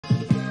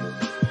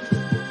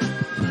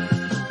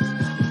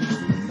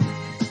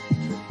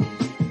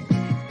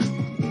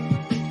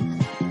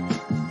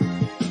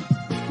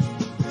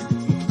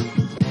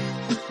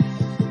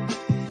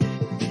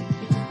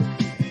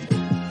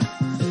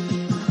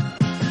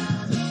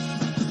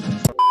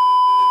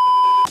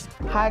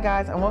Hi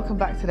guys, and welcome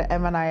back to the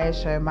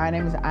MNIA Show. My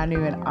name is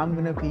Anu and I'm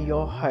going to be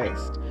your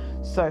host.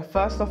 So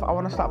first off, I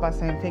want to start by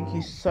saying thank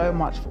you so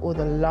much for all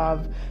the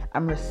love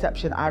and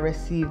reception I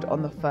received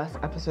on the first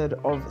episode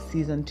of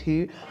season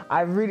 2.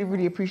 I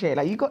really appreciate it.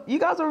 Like you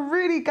guys are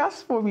really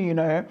gassed for me, you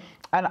know.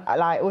 And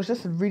like it was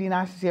just really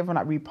nice to see everyone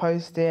like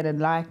reposting and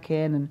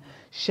liking and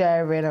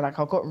sharing, and like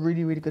I got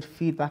really good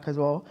feedback as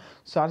well.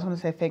 So I just want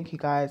to say thank you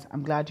guys.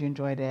 I'm glad you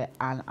enjoyed it,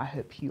 and I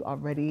hope you are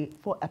ready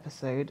for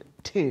episode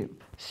 2.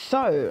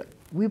 So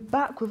we're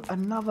back with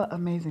another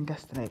amazing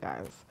guest today,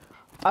 guys.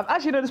 I've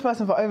actually known this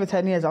person for over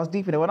 10 years. I was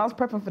deep in it. When I was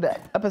prepping for the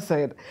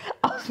episode,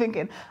 I was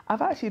thinking,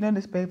 I've actually known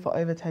this babe for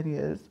over 10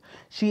 years.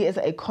 She is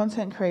a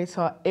content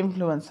creator,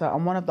 influencer,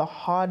 and one of the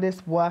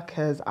hardest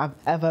workers I've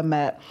ever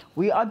met.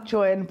 We are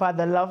joined by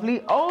the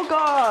lovely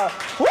Olgah.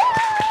 Woo!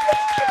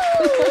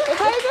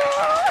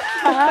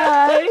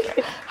 Hi.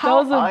 That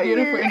was a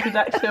beautiful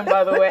introduction,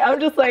 by the way. I'm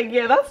just like,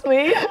 yeah, that's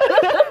me.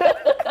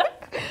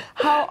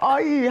 How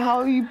are you? How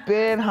have you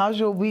been? How's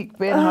your week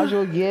been? How's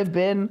your year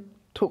been?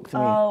 Talk to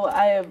me. Oh,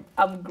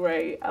 I'm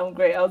great. I'm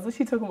great. I was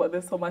actually talking about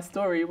this on my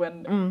story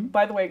when,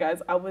 by the way,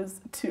 guys, I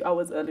was 2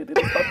 hours early to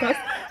this podcast.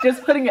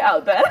 Just putting it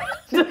out there.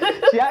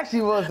 She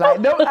actually was like,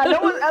 no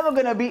one's ever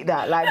gonna beat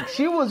that. Like,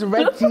 she was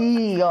ready.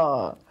 2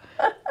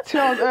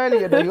 hours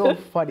earlier, though. You're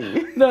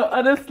funny. No,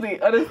 honestly.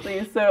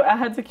 So I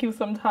had to kill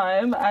some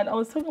time, and I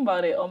was talking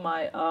about it on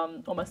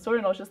my story,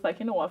 and I was just like,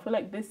 you know what? I feel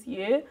like this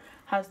year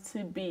has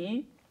to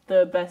be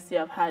the best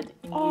year I've had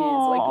in years.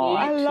 Like literally.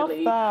 I love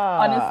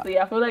that. Honestly,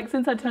 I feel like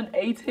since I turned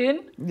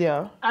 18,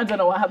 yeah, I don't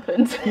know what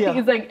happened. Yeah.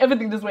 It's like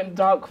everything just went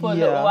dark for a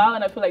little while,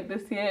 and I feel like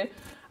this year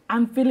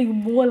I'm feeling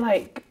more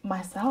like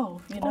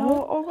myself, you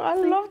know? Oh, I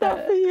love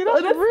that for you.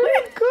 That's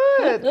really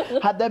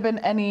good. Had there been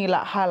any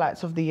like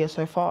highlights of the year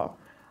so far?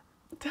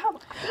 Damn.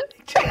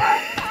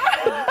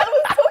 I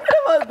was talking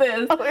about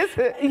this. Oh, is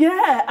it?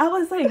 Yeah, I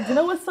was saying, you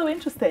know what's so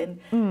interesting?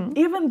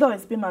 Even though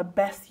it's been my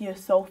best year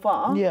so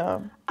far,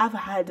 I've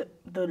had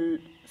the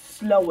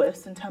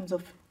slowest in terms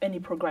of any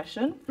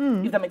progression,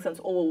 if that makes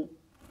sense, or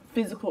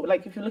physical.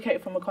 Like if you look at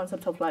it from a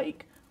concept of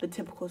like the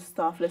typical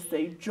stuff, let's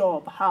say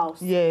job,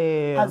 house,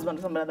 husband,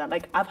 or something like that.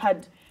 Like I've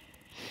had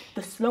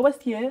the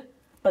slowest year,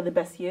 but the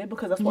best year,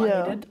 because that's what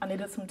I needed. I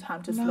needed some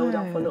time to slow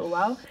down for a little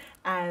while.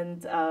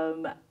 And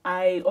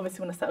I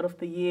obviously, when I started off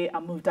the year, I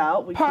moved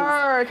out, which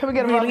was can we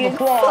get a round really of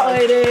applause?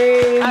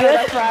 exciting. I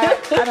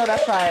know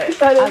that's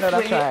right. I know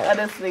that's right.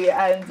 Honestly,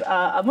 and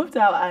I moved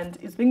out, and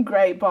it's been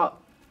great. But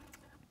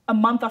a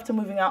month after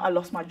moving out, I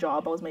lost my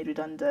job. I was made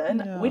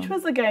redundant, which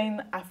was,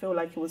 again, I feel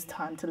like it was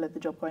time to let the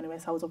job go anyway,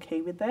 so I was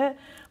okay with it.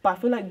 But I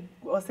feel like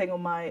what I was saying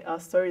on my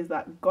stories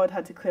that God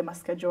had to clear my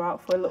schedule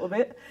out for a little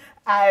bit,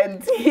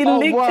 and He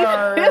literally,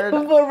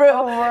 for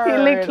real, He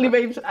literally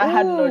made sure I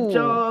had no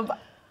job.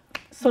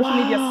 Social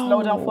media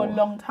slowed down for a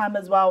long time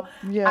as well.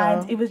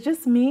 And it was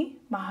just me,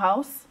 my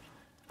house,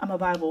 and my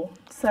Bible.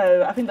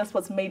 So I think that's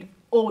what's made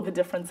all the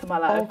difference in my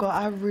life. Oh God,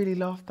 I really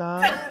love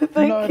that.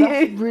 Thank you.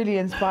 That's really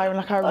inspiring.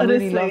 Like I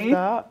really love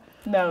that.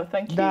 No,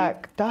 thank you.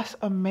 Like that's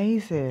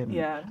amazing.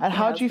 Yeah. And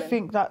how do you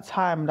think that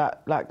time,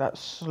 that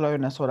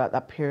slowness or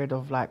that period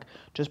of like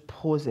just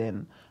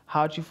pausing,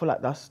 how do you feel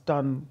like that's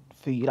done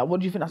for you? Like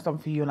what do you think that's done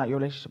for you and like your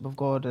relationship with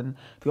God and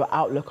your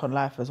outlook on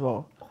life as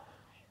well?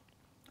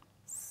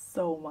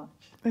 So much.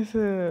 Is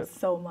it?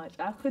 So much.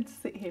 I could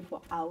sit here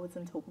for hours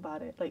and talk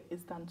about it. Like,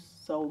 it's done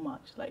so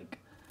much. Like,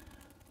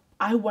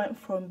 I went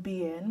from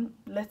being,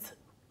 let's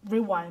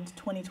rewind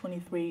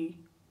 2023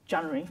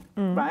 January,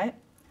 right?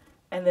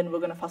 And then we're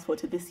going to fast forward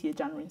to this year,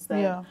 January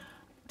instead.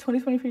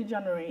 2023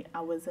 January,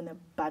 I was in a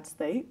bad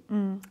state.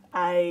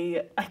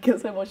 I get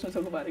so emotional to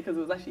talk about it because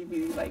it was actually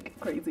really, like,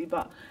 crazy.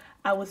 But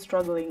I was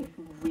struggling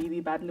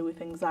really badly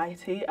with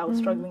anxiety. I was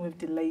struggling with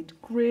delayed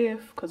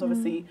grief because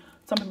obviously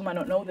some people might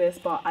not know this,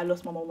 but I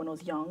lost my mom when I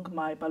was young.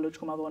 My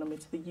biological mother when I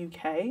moved to the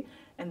UK,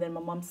 and then my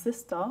mom's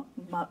sister,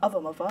 my other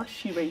mother,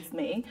 she raised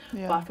me.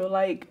 But I feel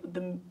like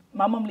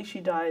my mom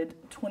literally died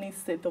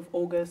 26th of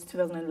August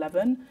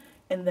 2011,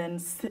 and then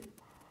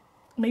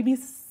maybe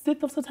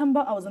 6th of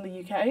September I was in the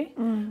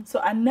UK. So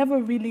I never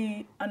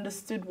really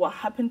understood what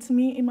happened to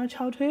me in my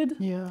childhood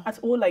at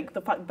all. Like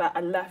the fact that I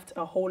left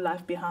a whole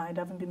life behind.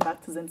 I haven't been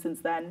back to Zen since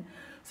then.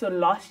 So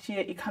last year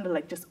it kind of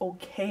like just all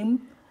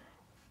came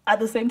at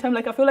the same time.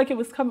 Like I feel like it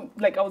was coming,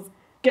 like I was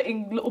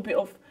getting a little bit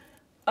of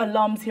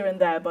alarms here and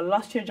there. But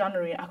last year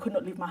January I could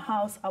not leave my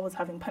house. I was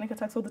having panic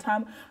attacks all the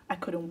time. I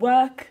couldn't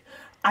work.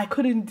 I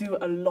couldn't do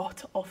a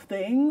lot of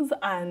things,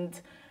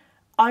 and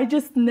I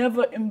just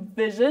never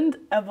envisioned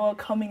ever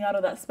coming out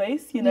of that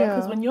space, you know,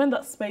 because when you're in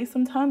that space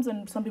sometimes,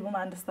 and some people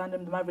might understand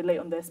and they might relate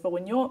on this, but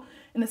when you're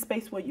in a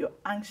space where you're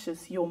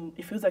anxious,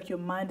 it feels like your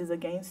mind is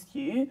against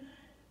you,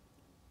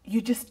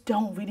 you just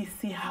don't really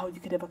see how you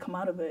could ever come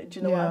out of it. Do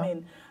you know what I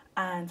mean?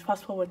 And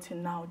fast forward to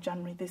now,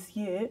 January this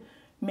year,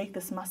 make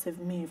this massive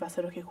move. I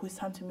said, okay, cool, it's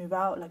time to move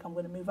out. Like, I'm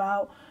going to move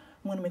out.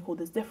 I'm going to make all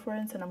this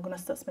difference, and I'm going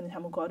to start spending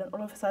time with God. And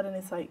all of a sudden,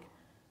 it's like,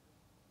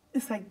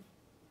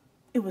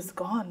 it was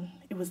gone.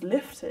 It was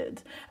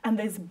lifted. And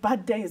there's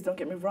bad days, don't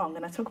get me wrong.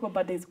 And I talk about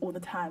bad days all the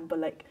time, but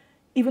like,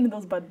 even in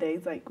those bad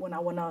days, like when I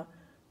want to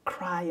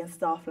cry and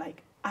stuff,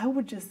 like I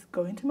would just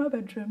go into my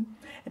bedroom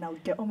and I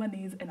would get on my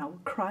knees and I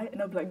would cry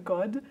and I'd be like,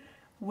 God,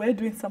 we're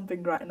doing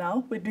something right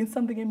now. We're doing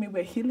something in me.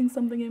 We're healing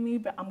something in me,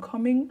 but I'm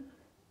coming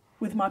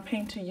with my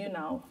pain to you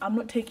now. I'm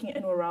not taking it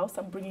anywhere else.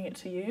 I'm bringing it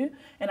to you.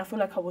 And I feel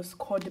like I was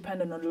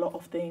codependent on a lot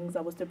of things.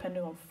 I was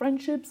depending on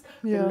friendships,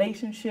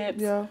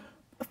 relationships,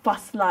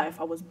 fast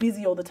life. I was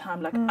busy all the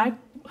time. Like I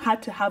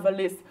had to have at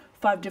least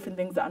 5 different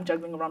things that I'm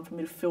juggling around for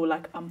me to feel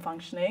like I'm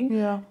functioning.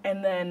 Yeah.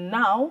 And then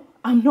now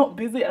I'm not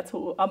busy at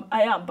all.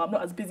 I am, but I'm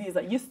not as busy as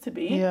I used to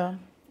be. Yeah.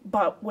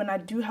 But when I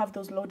do have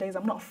those low days,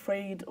 I'm not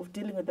afraid of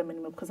dealing with them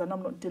anymore because I know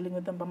I'm not dealing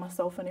with them by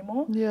myself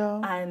anymore. Yeah.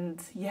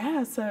 And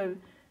yeah, so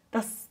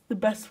that's the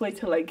best way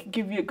to like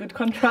give you a good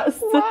contrast.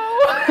 Wow.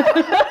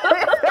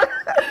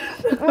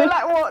 We're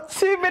like, what,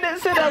 2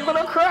 minutes in, I'm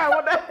gonna cry,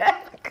 what the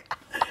heck?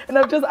 And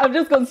I've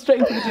just gone straight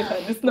into the deep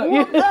end. It's not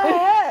what the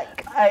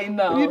heck? I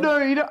know. You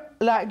know,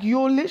 like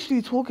you're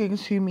literally talking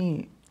to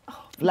me.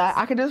 Oh, like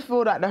I can just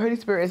feel that the Holy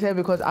Spirit is here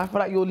because I feel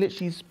like you're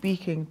literally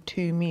speaking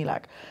to me.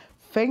 Like,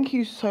 thank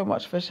you so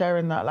much for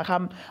sharing that. Like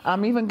I'm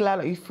even glad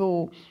that you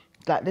feel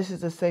like this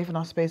is a safe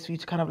enough space for you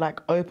to kind of like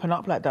open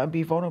up like that and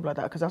be vulnerable like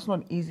that, because that's not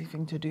an easy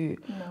thing to do.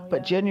 No,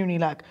 but genuinely,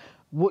 like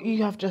what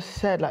you have just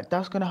said, like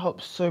that's gonna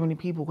help so many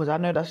people, because I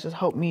know that's just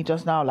helped me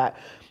just now. Like,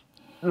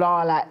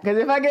 because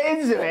if I get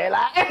into it,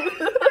 like,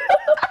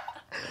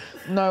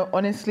 no,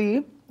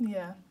 honestly,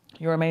 yeah,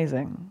 you're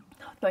amazing.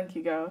 Thank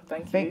you, girl.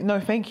 Thank you. No,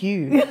 thank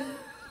you.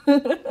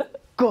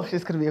 Gosh,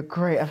 it's gonna be a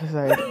great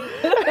episode.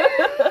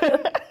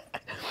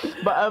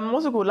 But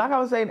what's it called? Like I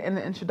was saying in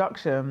the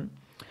introduction,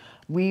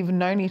 we've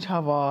known each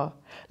other.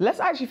 Let's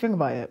actually think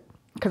about it,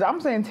 because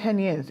I'm saying 10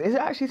 years. Is it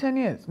actually 10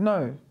 years?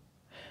 No.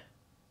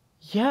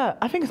 Yeah,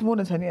 I think it's more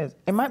than 10 years.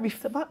 It might be.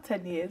 It's about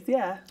 10 years,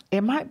 yeah.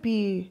 It might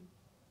be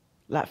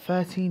like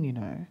 13, you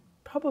know.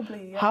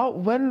 Probably, yeah. How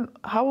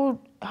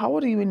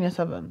old are you in year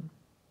 7?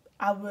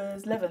 I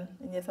was 11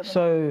 in year 7.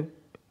 So,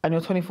 and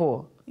you're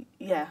 24?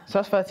 Yeah. So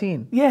that's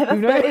 13. Yeah,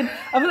 that's 13.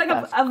 I feel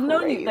like I've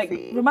known you. Like,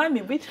 remind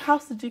me, which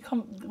house did you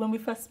come when we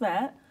first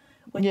met?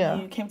 When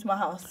you came to my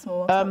house?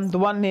 The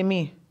one near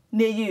me.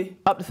 Near you?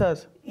 Up the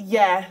stairs.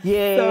 Yeah.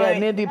 Yeah,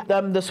 near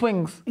the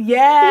swings.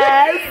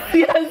 Yes,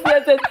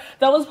 yes.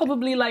 That was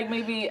probably like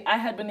maybe I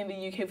had been in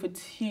the UK for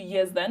 2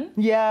 years then.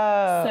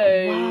 Yeah.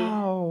 So,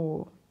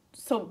 wow.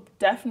 So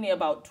definitely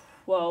about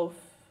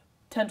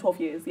 10, 12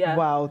 years, yeah.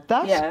 Wow,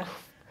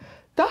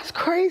 that's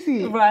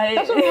crazy. Right.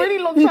 That's a really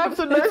long time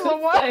to know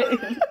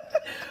someone.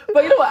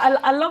 But you know what,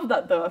 I love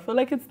that though. I feel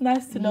like it's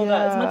nice to know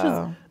that as much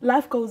as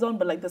life goes on,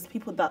 but like there's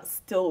people that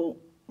still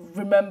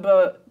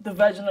remember the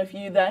version of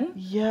you then.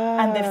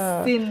 Yeah. And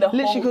they've seen the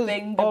whole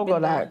thing. Oh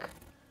God, like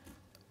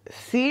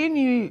seeing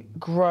you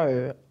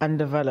grow and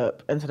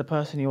develop into the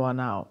person you are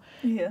now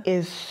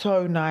is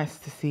so nice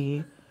to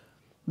see.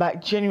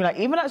 Like genuinely,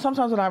 like even like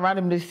sometimes when I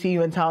randomly see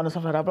you in town and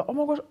stuff like that, I'm like, oh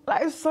my gosh,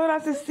 like it's so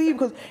nice to see you,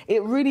 because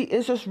it really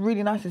is just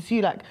really nice to see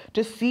you. Like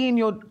just seeing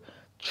your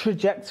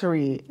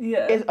trajectory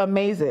is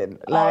amazing.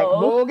 Like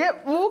we'll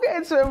get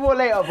into it more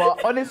later,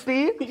 but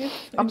honestly,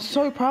 I'm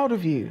so proud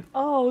of you.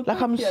 Oh,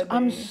 like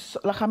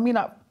I mean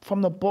that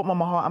from the bottom of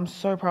my heart. I'm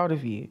so proud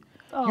of you.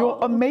 Oh. You're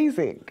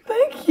amazing.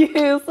 Thank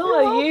you. So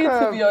are you,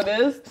 to be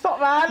honest.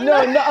 Stop, man. No,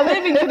 I'm not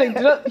even kidding.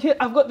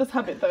 I've got this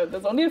habit though.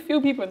 There's only a few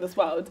people in this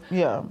world.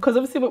 Yeah. Because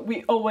obviously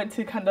we all went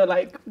to kind of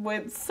like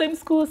with same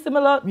school,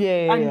 similar.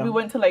 And we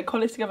went to like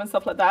college together and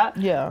stuff like that.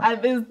 Yeah.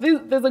 And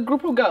there's a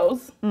group of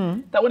girls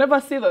that whenever I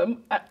see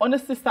them, I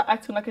honestly start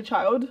acting like a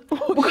child.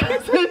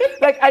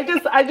 Like I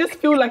just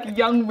feel like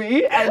young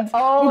me, and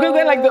because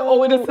they're like the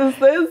older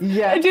sisters.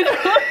 Yeah. And you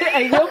know,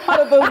 and you're part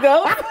of those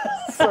girls.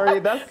 Sorry,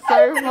 that's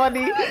so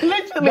funny.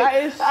 Literally, that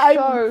is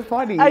so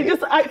funny. I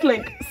just act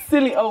like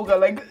silly Olga.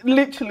 Like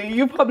literally,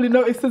 you probably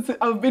noticed since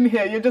I've been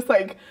here. You're just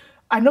like,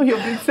 I know you're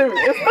being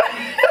serious.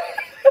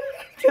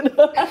 You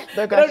know?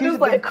 No, guys, she's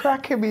been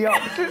cracking me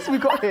up since we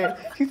got here.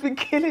 She's been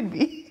killing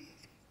me.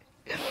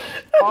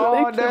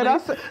 Oh no,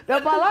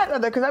 but I like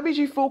that though, because that means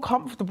you feel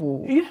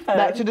comfortable. Yeah,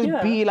 like to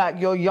just be like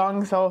your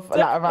young self.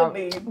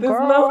 Definitely. Like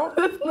around.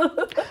 There's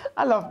no.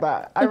 I love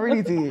that. I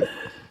really do.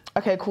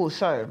 Okay, cool.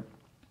 So,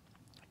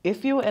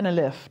 if you were in a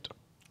lift.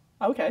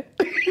 Okay.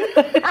 Great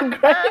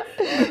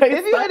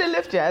if you were in a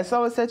lift, and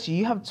someone said to you,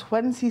 you have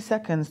 20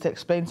 seconds to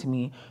explain to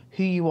me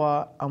who you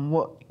are and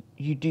what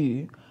you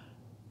do,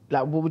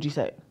 like what would you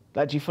say?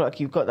 Like, do you feel like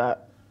you've got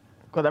that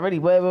ready?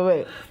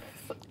 Wait.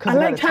 I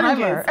like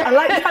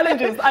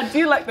challenges. I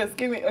do like this.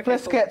 Give me. Okay,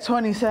 let's get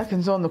 20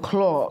 seconds on the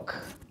clock.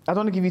 I don't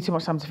want to give you too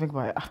much time to think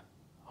about it.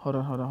 Hold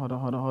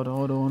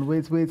on.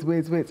 Wait.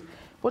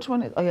 Which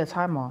one is? Oh yeah,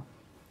 timer.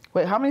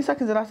 Wait, how many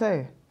seconds did I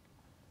say?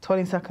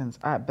 20 seconds.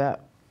 I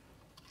bet.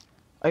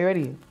 Are you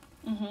ready?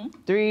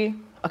 3.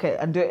 Okay,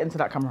 and do it into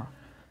that camera.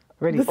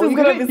 Ready? This is gonna be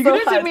so hard. You can do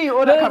it to me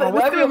or that camera,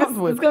 whatever you're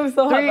comfortable with. It's gonna be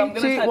so hard.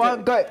 3, 2,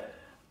 1, go.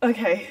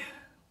 Okay.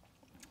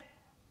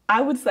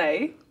 I would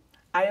say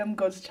I am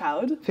God's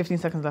child. 15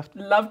 seconds left.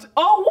 Loved.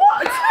 Oh,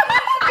 what?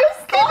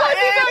 Just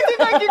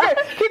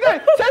Keep going.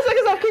 10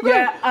 seconds off, keep going.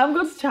 Yeah, I'm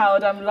God's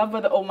child. I'm loved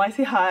by the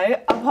Almighty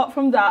High. Apart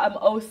from that, I'm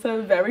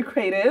also very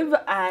creative,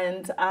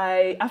 and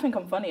I think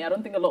I'm funny. I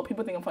don't think a lot of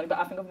people think I'm funny, but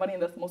I think I'm funny,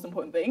 and that's the most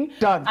important thing.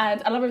 Done.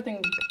 And I love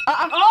everything.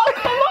 Oh,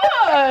 come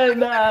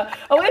on! I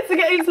wanted to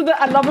get into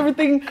the I love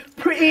everything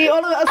pretty,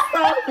 all of that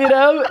stuff, you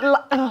know?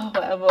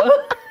 Whatever.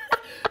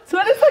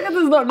 20 seconds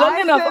is not long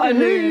enough. I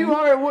knew you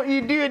are and what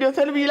you do, and you're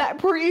telling me you like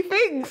pretty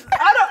things.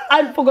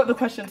 I forgot the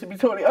question, to be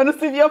totally honest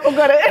with you. I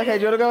forgot it. Okay,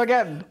 do you want to go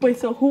again? Wait,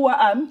 so who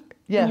I am?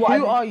 Yeah,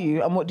 who are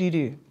you and what do you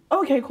do?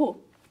 Okay, cool.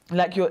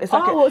 Like it's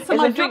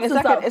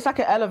like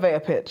an elevator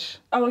pitch.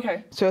 Oh,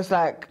 okay. So it's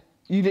like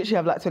you literally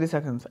have like 20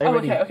 seconds. Oh,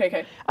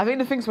 okay. I think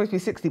the thing's supposed to be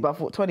 60, but I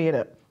thought 20 in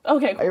it.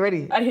 Okay, cool. Are you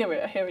ready? I hear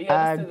it. Yeah,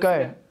 let's do this go.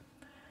 again.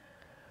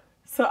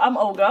 So I'm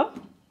Olga,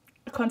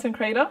 a content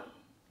creator,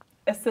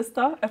 a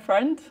sister, a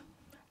friend,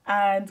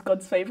 and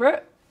God's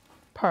favorite.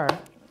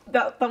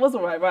 That was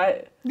all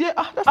right? Yeah,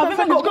 that's I've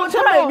even got more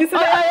time.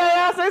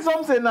 Yeah, say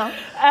something now.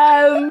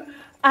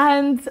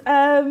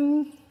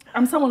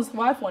 I'm someone's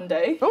wife one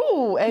day.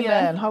 Oh, amen.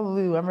 Yeah.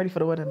 Hallelujah. I'm ready for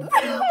the wedding. Me too.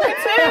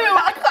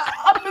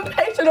 I'm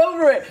impatient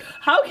over it.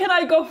 How can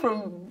I go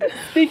from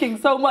speaking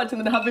so much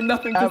and then having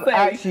nothing to say?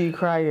 I'm actually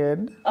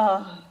crying.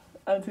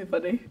 I'm too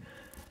funny.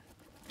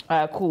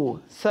 Cool.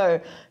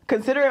 So,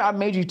 considering I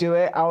made you do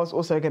it, I was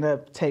also going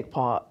to take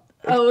part.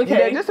 Oh,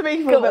 okay. You know, just to make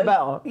you feel a bit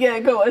better. Yeah,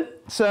 go on.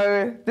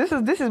 So, this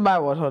is my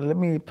one. Hold on, let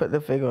me put the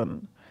thing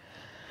on.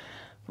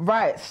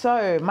 Right,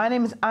 so my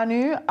name is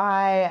Anu.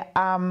 I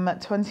am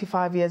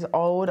 25 years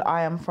old.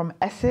 I am from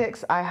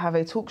Essex. I have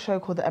a talk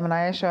show called the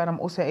MNIA Show, and I'm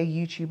also a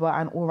YouTuber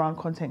and all-round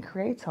content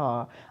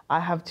creator. I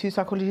have 2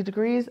 psychology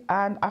degrees,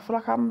 and I feel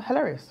like I'm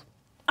hilarious.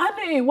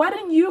 Anu, why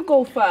didn't you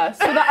go first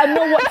so that I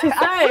know what to say?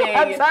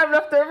 I have time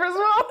left over as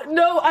well.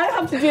 No, I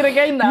have to do it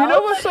again now. You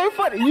know what's so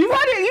funny? You've done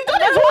it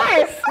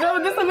twice.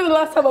 No, this will be the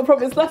last time, I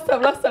promise. Last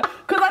time.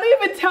 Because I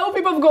didn't even tell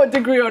people I've got a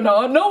degree or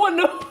not. No one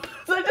knows.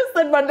 So I just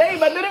said my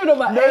name. I didn't even know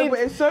my age. No, but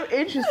it's so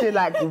interesting.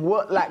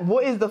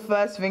 What is the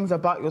first things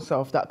about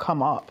yourself that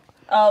come up?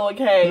 Oh,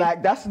 okay.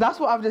 Like that's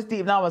what I've just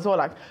deep now as well.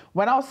 Like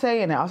when I was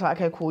saying it, I was like,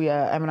 okay, cool,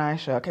 yeah, MNIA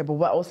Show. Okay, but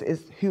what else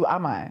is? Who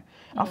am I?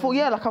 I thought,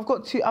 yeah, like I've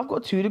got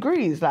 2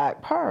 degrees. Like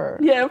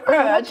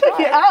Yeah, check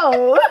it out.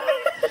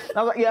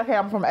 I was like, yeah, okay,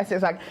 I'm from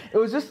Essex. Like it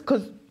was just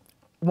because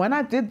when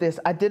I did this,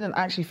 I didn't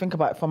actually think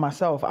about it for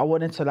myself. I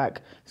wanted to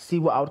like see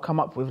what I would come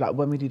up with like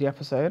when we do the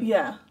episode.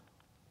 Yeah.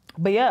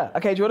 But yeah,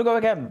 okay, do you want to go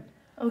again?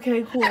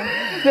 Okay, cool.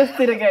 Let's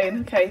do it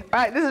again. Okay. All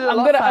right, this is your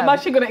last time. I'm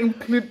actually gonna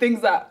include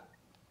things that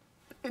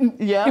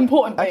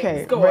important things.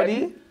 Okay, go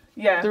ready? On.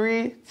 Yeah.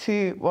 3,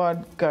 2,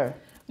 1, go.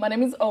 My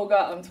name is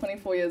Olga. I'm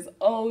 24 years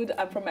old.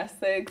 I'm from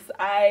Essex.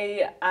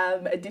 I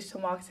am a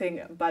digital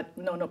marketing,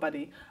 not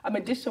buddy. I'm a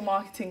digital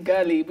marketing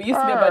girly. We used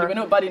to be a buddy. We're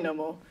not buddy no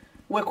more.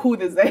 We're cool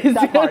these days.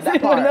 That part.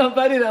 We're not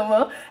buddy no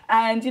more.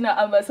 And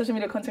I'm a social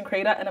media content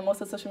creator, and I'm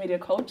also a social media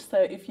coach. So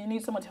if you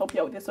need someone to help you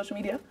out with your social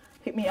media,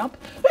 hit me up.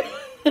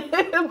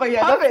 But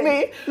yeah, that's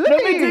me.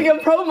 Not me doing a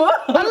promo.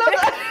 I love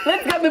that.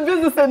 Let's get the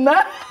business in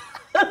there.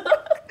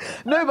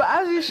 No, but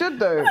as you should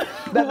though.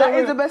 That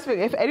is the best thing.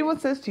 If anyone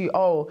says to you,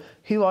 oh,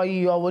 who are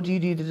you, or what do you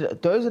do?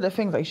 Those are the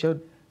things that you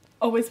should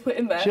always put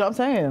in there. Do you know what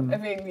I'm saying? I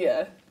mean,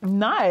 yeah.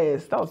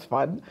 Nice. That was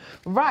fun.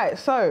 Right,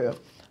 so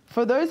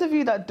for those of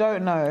you that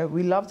don't know,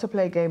 we love to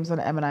play games on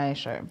the MNIA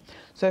Show.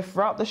 So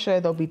throughout the show,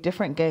 there'll be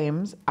different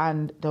games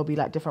and there'll be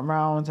like different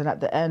rounds. And at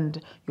the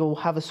end, you'll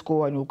have a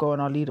score and you'll go on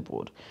our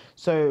leaderboard.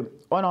 So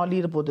on our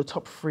leaderboard, the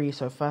top 3,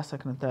 so first,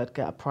 second, and third,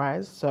 get a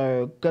prize.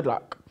 So good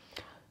luck.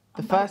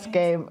 The first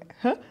game...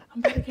 Huh?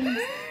 I'm bad at games.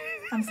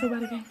 I'm so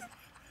bad at games.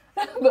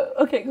 But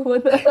okay, go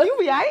on. You'll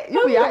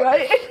be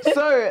right.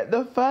 So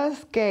the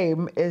first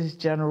game is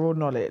general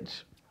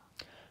knowledge.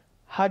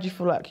 How do you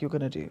feel like you're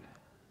going to do?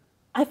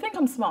 I think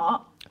I'm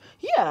smart.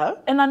 Yeah.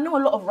 And I know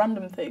a lot of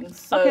random things.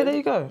 So okay, there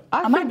you go.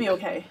 I might be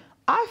okay.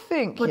 I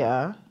think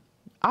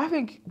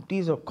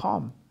these are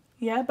calm.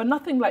 Yeah, but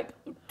nothing like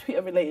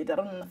Twitter related. I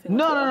don't know nothing.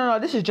 No.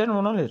 This is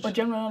general knowledge. Or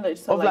general knowledge.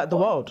 So of like the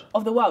world.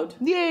 Of the world.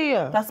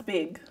 Yeah. That's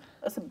big.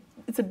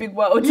 It's a big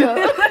world. Yeah.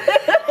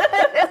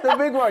 It's a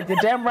big world. You're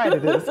damn right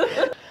it is.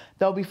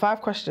 There'll be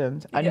 5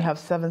 questions and you have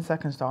 7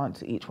 seconds to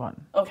answer each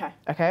one. Okay.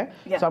 Okay?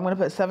 Yeah. So I'm going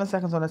to put 7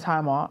 seconds on the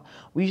timer.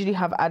 We usually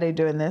have Ade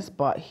doing this,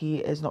 but he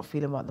is not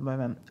feeling well at the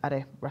moment.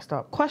 Ade, rest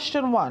up.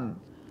 Question 1.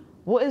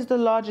 What is the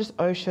largest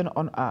ocean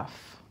on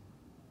Earth?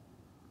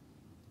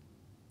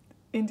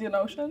 Indian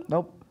Ocean?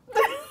 Nope.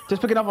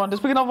 Just picking up one.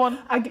 What's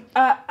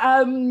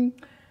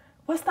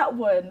that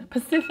one?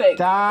 Pacific.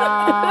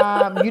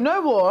 Damn. You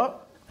know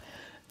what?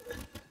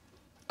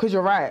 Because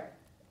you're right.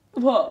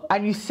 What?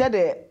 And you said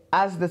it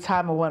as the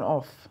timer went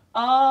off.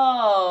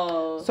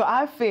 Oh. So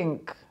I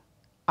think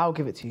I'll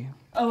give it to you.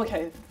 Oh,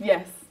 okay.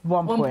 Yes.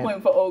 1 point. 1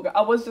 point for Olga.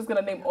 I was just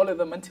going to name all of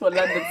them until I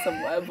landed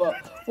somewhere, but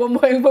 1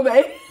 point for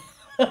me.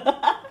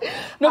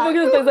 No,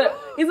 because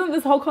isn't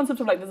this whole concept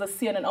of like there's a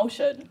sea and an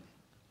ocean?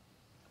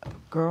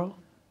 Girl,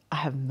 I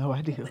have no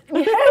idea.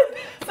 Yes,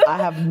 I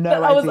have no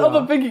idea. I was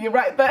overthinking it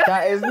right there.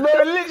 That is no,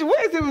 literally,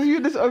 what is it with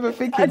you just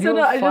overthinking? I don't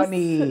know. You're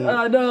funny.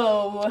 I know.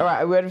 All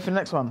right, are we ready for the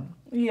next one?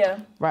 Yeah.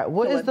 Right,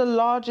 what is the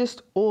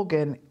largest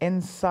organ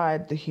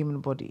inside the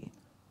human body?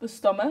 The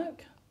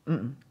stomach.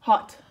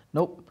 Heart.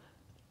 Nope.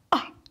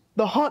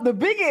 The heart, the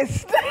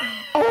biggest.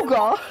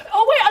 Olgah.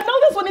 Oh wait, I know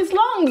this one is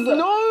lungs.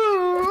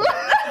 No.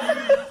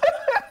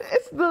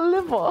 It's the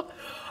liver.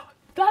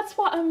 That's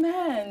what I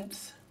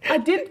meant. I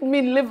did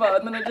mean liver,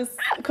 and then I just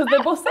because they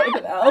both started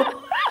with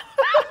L.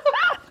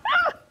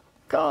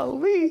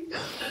 Golly.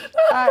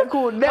 All right,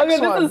 cool.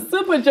 Next one. This is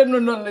super general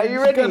knowledge. Are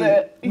you ready? Got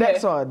it.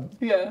 Next one.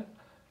 Yeah.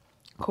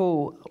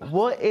 Cool.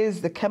 What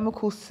is the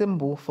chemical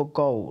symbol for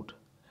gold?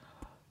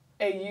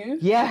 AU?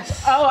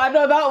 Yes. Oh, I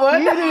know that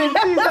one. You did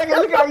in 2 seconds.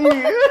 Look at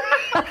you.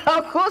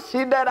 Of course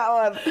you know that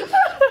one.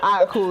 All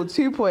right, cool.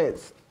 2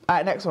 points. All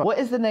right, next one. What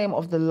is the name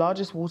of the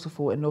largest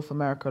waterfall in North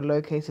America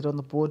located on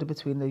the border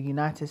between the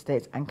United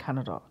States and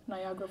Canada?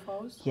 Niagara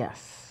Falls?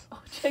 Yes.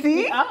 Oh, check See?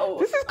 me out.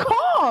 This is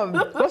calm.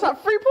 What's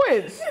that, 3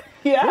 points?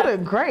 Yeah. You're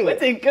doing great. We're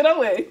doing good, aren't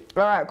we?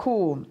 All right,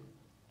 cool.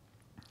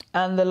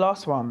 And the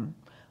last one.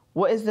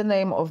 What is the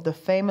name of the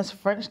famous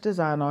French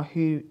designer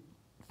who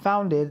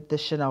founded the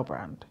Chanel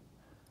brand?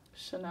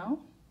 Chanel?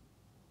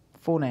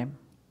 Full name.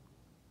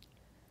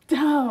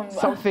 Damn.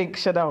 Something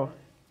Chanel.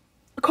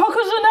 Coco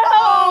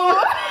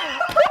Chanel!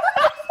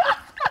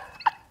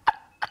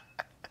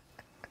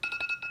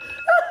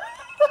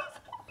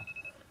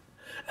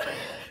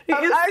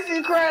 I'm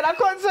actually crying. I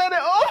can't turn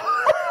it off.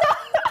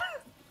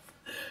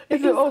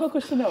 Is it Coco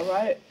Chanel,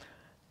 right?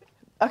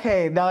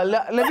 Okay, now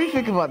let me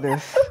think about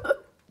this.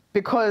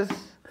 Because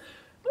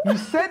you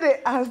said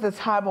it as the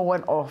timer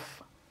went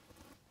off.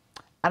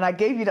 And I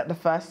gave you that the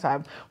first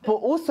time. But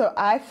also,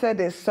 I said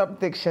it's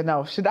something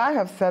Chanel. Should I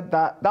have said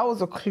that? That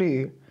was a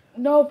clue.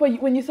 No,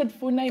 but when you said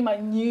full name, I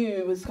knew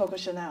it was Coco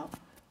Chanel.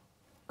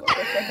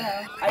 Coco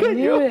Chanel. I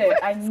knew it.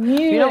 I knew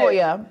it. You know what,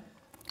 yeah?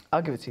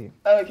 I'll give it to you.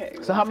 Okay.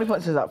 So how many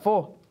points is that?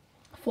 4?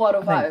 4 out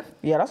of 5.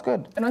 Yeah, that's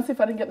good. And honestly,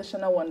 if I didn't get the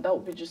Chanel one, that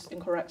would be just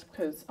incorrect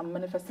because I'm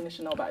manifesting a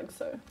Chanel bag,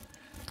 so.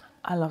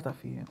 I love that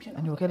for you.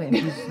 And you'll get it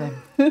in Jesus'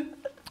 name.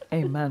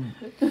 Amen.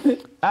 All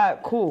right,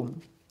 cool.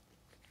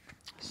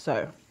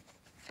 So,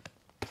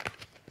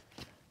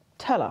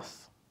 tell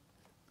us,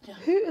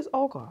 who is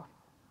Olgah?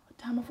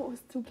 Damn, I thought we were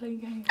still playing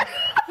games.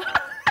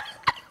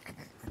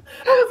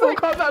 We'll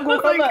come back,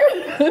 we'll come back.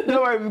 Don't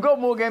worry, we've got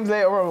more games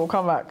later on, we'll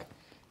come back.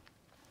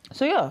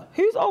 So yeah,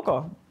 who's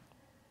Olgah?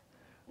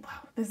 Wow,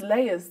 there's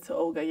layers to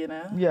Olgah, you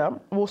know? Yeah,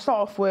 we'll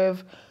start off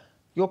with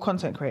your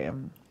content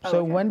creating. So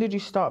okay. When did you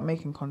start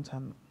making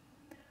content?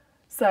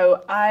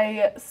 So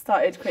I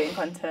started creating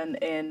content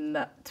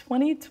in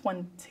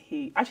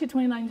 2020, actually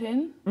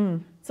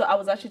 2019. So I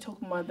was actually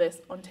talking about this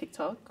on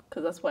TikTok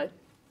because that's why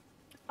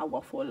I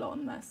waffle a lot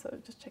on there. So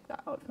just check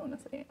that out if you want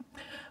to see it.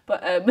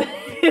 But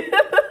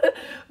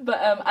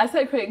I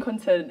started creating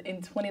content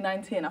in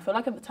 2019. I feel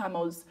like at the time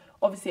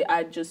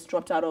I just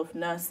dropped out of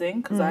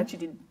nursing because I actually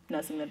did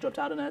nursing then dropped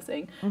out of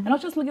nursing. And I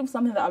was just looking for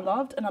something that I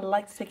loved and I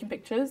liked taking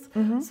pictures.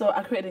 So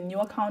I created a new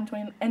account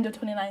end of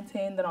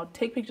 2019. Then I'll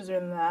take pictures here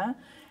and there.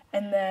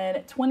 And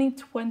then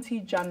 2020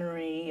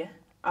 January,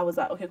 I was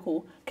like, okay,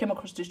 cool. Came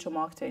across digital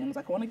marketing. I was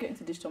like, I want to get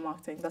into digital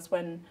marketing. That's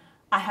when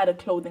I had a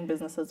clothing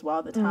business as well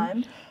at the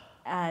time.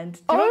 And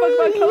do you remember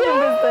my clothing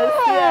business?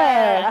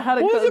 Yeah, I had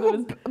a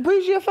clothing business.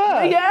 Bougie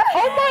Affair? Yeah.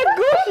 Oh my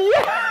gosh,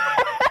 yeah.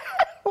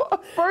 What a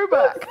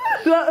throwback.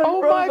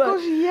 Oh my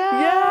gosh, yeah.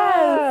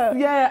 Yes.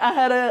 Yeah, I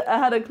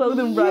had a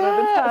clothing brand at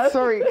the time.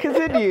 Sorry,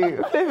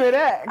 continue. Pivot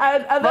X.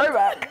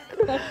 Throwback.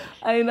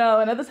 I know,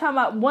 and at the time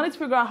I wanted to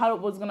figure out how I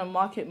was going to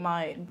market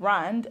my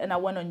brand, and I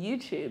went on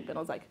YouTube and I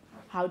was like,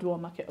 how do I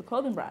market a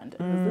clothing brand?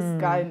 And there's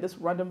this guy in this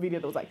random video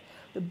that was like,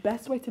 the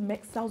best way to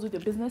make sales with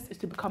your business is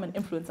to become an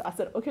influencer. I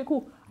said, okay,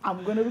 cool,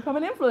 I'm going to become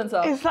an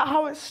influencer. Is that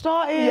how it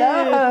started?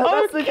 Yeah. Okay.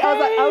 I was like,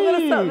 I'm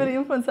going to start being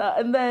an influencer.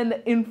 And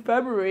then in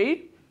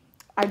February,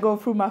 I go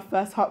through my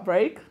first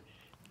heartbreak.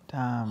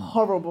 Damn.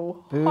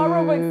 Horrible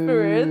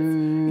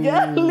experience.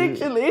 Yeah,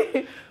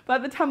 literally. By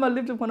the time I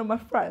lived with one of my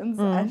friends,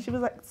 and she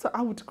was like, so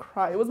I would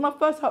cry. It was my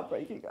first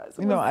heartbreak, you guys.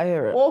 You know, I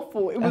hear it.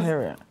 Awful. It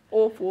was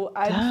awful.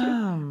 And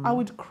Damn. I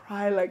would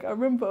cry. Like, I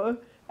remember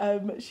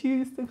she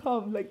used to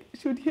come, like,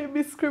 she would hear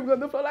me screaming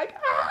on the floor, like,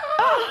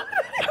 ah!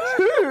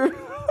 Who? It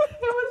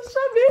was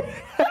Shabby.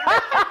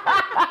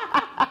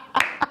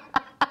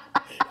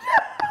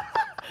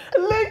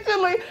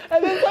 Literally.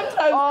 And then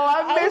sometimes... Oh,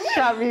 I miss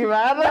Shabby,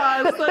 man.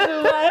 No, so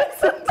do I.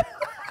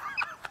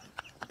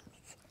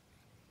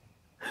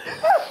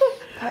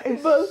 That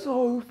is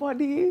so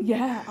funny.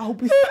 Yeah, I'll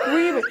be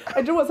screaming.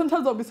 And you know what?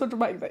 Sometimes I'll be so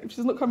dramatic that if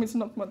she's not coming to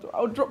knock my door,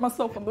 I'll drop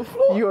myself on the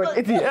floor. You're an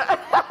idiot.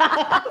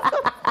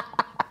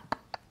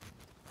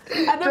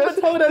 I never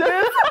told her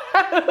this.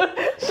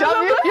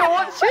 Shabby, if you're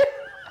watching,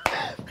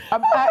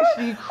 I'm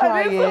actually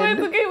crying. I need someone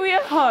to give me a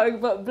hug,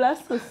 but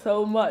bless her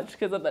so much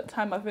because at that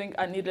time I think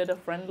I needed a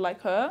friend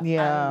like her.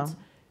 Yeah. And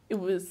it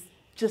was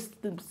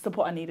just the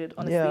support I needed,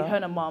 honestly. Yeah. Her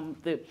and her mum,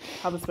 they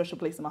have a special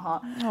place in my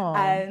heart. Aww.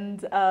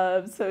 And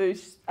so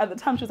at the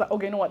time she was like,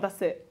 okay, you know what,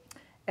 that's it.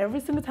 every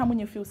single time when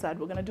you feel sad,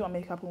 we're going to do our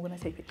makeup and we're going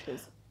to take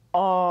pictures.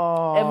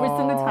 Oh. Every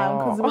single time,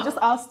 because we were just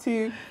asked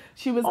to.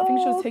 I think she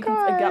was taking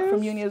a gap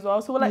from uni as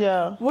well. So we're like,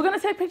 we're going to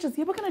take pictures.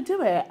 Yeah, we're going to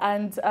do it.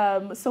 And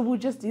so we'll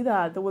just do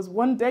that. There was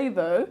one day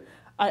though,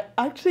 I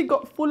actually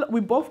we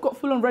both got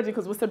full on ready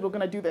because we said we're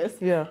going to do this.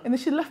 Yeah. And then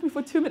she left me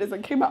for 2 minutes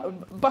and came out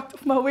and backed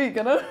off my wig,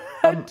 you know?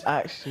 I'm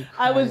actually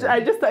crying.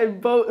 I just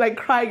started like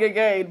crying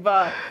again,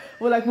 but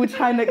we'll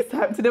try next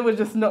time. Today was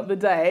just not the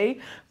day.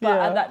 But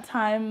at that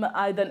time,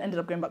 I then ended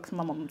up going back to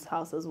my mom's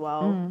house as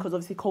well, because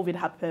obviously COVID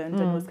happened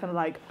and it was kind of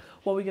like,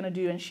 what are we going to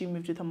do? And she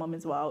moved with her mom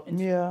as well. And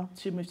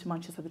she moved to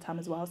Manchester at the time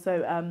as well.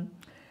 So,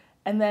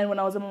 and then when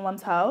I was in my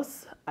mom's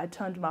house, I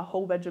turned my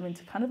whole bedroom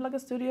into kind of like a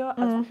studio.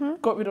 I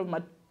got rid of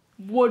my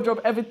wardrobe,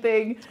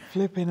 everything.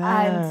 Flipping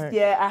out. And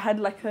yeah, I had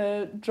like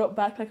a drop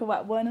back, like a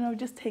white one, and I would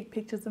just take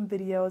pictures and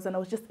videos, and I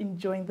was just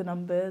enjoying the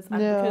numbers. And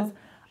because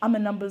I'm a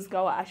numbers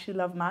girl, I actually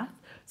love math.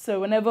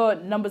 So whenever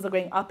numbers are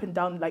going up and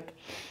down, like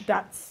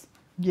that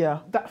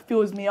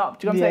fills me up.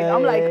 Do you know what I'm saying?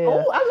 I'm like,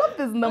 oh, I love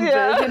these numbers.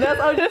 You know,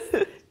 so I'll just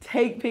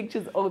take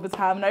pictures all the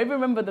time. And I even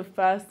remember the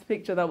first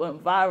picture that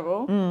went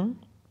viral,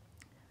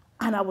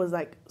 and I was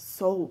like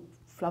so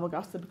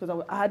flabbergasted because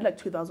I had like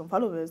 2,000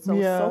 followers. So I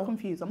was so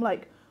confused. I'm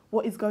like,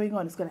 what is going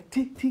on? It's going like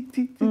tick, tick,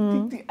 tick, tick,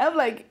 tick, tick. I'm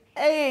like,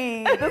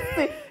 hey,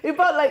 it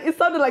felt like, it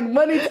sounded like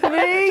money to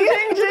me.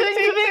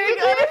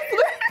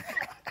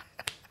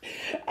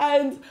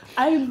 And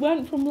I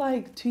went from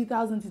like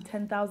 2,000 to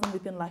 10,000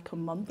 within like a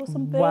month or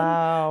something.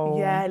 Wow.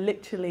 Yeah,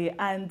 literally.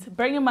 And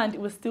bearing in mind,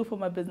 it was still for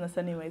my business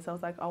anyway. So I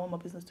was like, I want my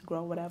business to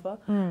grow, whatever.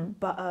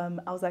 But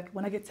I was like,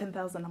 when I get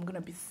 10,000, I'm going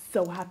to be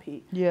so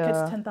happy. Yeah.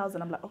 Get to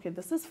 10,000, I'm like, okay,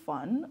 this is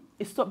fun.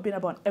 It stopped being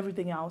about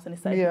everything else and it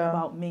started being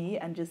about me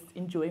and just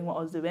enjoying what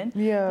I was doing.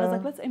 Yeah. And I was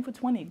like, let's aim for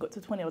 20. Got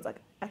to 20. I was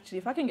like, actually,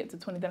 if I can get to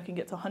 20, then I can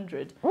get to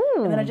 100.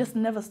 And then I just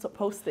never stopped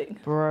posting.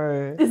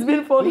 Bro. It's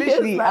been 4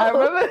 years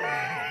now.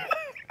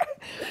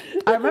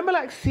 I remember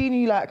like seeing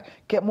you like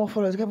get more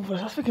followers. I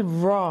was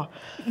thinking, raw.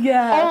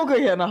 Yeah. Olgah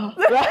here now.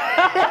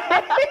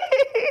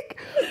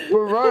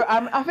 Bro,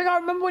 I think I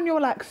remember when you were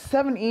like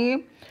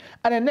 70,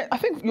 and then I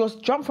think yours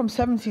jumped from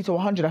 70 to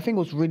 100. I think it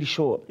was really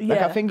short. Yeah.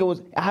 Like I think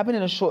it happened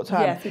in a short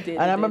time. Yes, it did.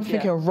 And I remember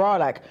thinking, raw.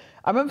 Like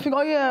I remember thinking,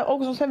 oh yeah,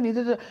 Olgah's on 70.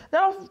 Then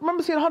I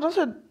remember seeing 100. I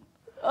said,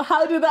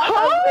 how did that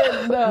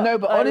happen? No,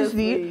 but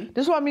honestly,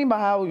 this is what I mean by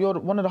how you're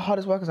one of the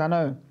hardest workers I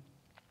know.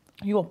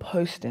 You're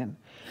posting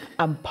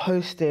and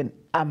posting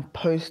and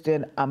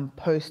posting and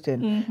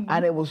posting,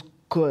 and it was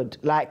good.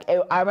 Like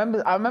I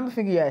remember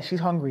thinking, yeah, she's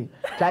hungry,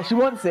 like she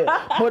wants it.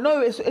 But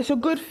no, it's a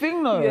good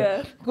thing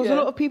though, because a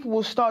lot of people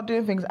will start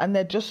doing things and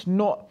they're just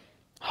not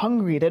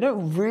hungry. They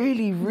don't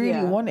really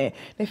want it.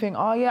 They think,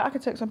 oh yeah, I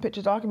can take some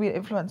pictures. I can be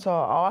an influencer.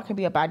 Oh, I can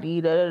be a baddie,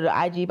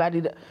 IG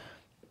baddie.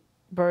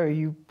 Bro,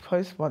 you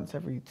post once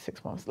every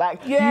 6 months.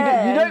 Like you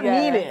don't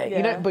need it.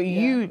 You don't. But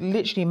you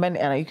literally meant it,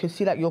 and you could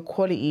see that your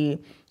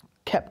quality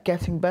kept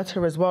getting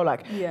better as well.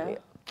 Like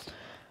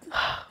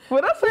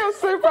when I say I'm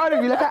so proud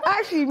of you, like I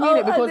actually mean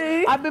it, because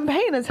I've been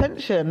paying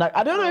attention. Like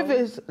I don't know if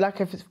it's like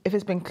if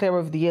it's been clear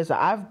over the years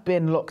that I've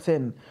been locked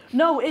in.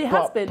 No, it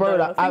has been. Bro,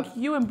 like, I think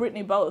you and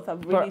Brittany both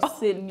have really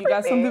seen you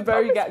guys from the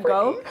very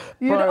get-go.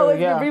 You'd always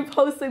be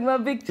reposting my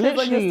pictures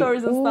on your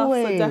stories and stuff.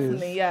 So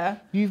definitely,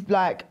 you've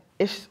like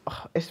it's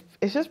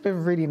just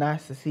been really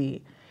nice to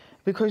see.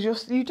 Because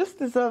you just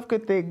deserve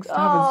good things to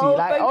happen to you.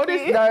 Like,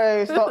 honestly,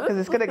 no, stop, because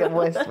it's gonna get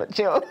worse. But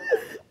chill.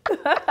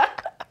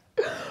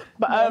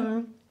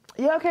 But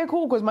yeah, okay,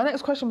 cool. Because my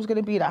next question was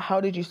gonna be like, how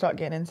did you start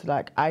getting into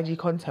like IG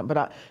content?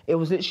 But it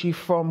was literally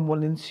from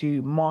wanting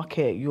to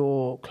market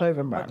your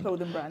clothing brand. My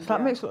clothing brand. So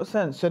that makes a lot of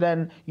sense. So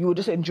then you were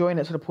just enjoying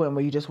it to the point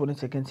where you just wanted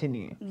to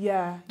continue.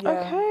 Yeah.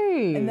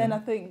 Okay. And then I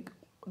think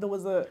there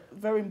was a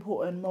very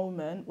important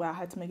moment where I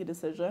had to make a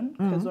decision,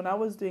 because when I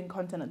was doing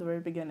content at the very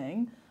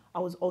beginning, I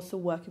was also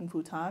working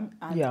full-time,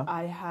 and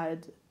I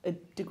had a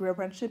degree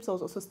apprenticeship, so I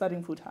was also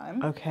studying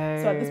full-time. Okay.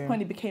 So at this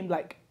point, it became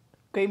like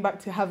going back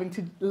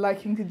to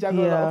liking to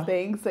juggle a lot of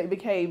things. So it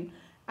became,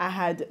 I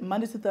had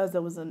Monday to Thursday,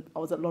 I was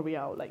at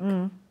L'Oreal, like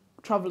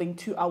traveling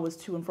 2 hours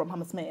to and from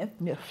Hammersmith.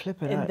 Yeah,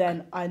 flipping. And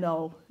then I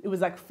know it was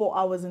like 4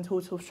 hours in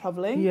total of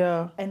traveling.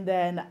 Yeah. And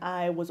then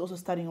I was also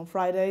studying on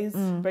Fridays.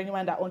 Bearing in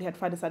mind I only had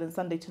Friday, Saturday, and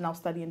Sunday to now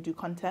study and do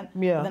content.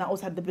 Yeah. And then I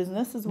also had the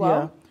business as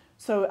well. Yeah.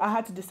 So I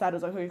had to decide. I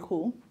was like, okay,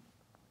 cool.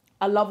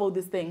 I love all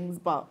these things,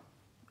 but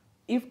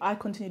if I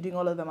continue doing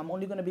all of them, I'm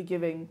only going to be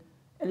giving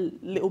a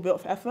little bit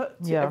of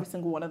effort to every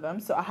single one of them.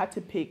 So I had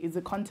to pick, is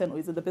it content or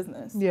is it the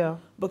business? Yeah.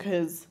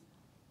 Because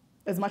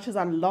as much as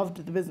I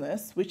loved the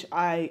business, which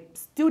I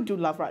still do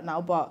love right now,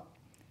 but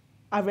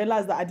I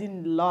realized that I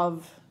didn't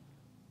love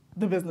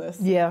the business.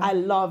 Yeah. I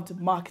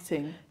loved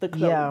marketing the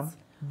clothes. Yeah.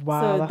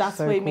 Wow, so that's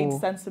why it made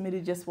sense for me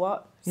to just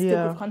stick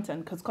with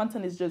content, because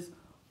content is just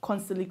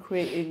constantly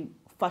creating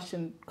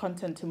fashion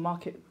content to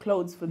market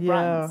clothes for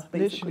brands,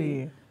 basically.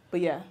 Literally.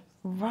 But yeah,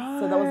 Right.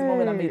 So that was the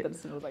moment I made the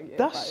decision. I was like, yeah,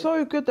 That's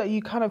so good that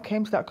you kind of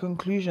came to that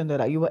conclusion though,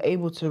 that you were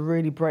able to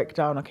really break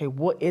down, okay,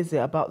 what is it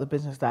about the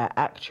business that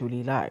I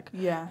actually like?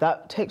 Yeah.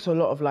 That takes a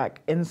lot of like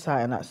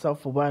insight and that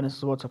self-awareness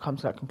as well to come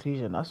to that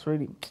conclusion. That's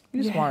really,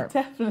 you're smart.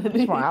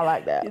 Definitely. You're smart, I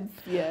like that.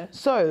 Yeah.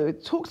 So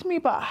talk to me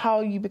about how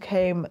you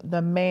became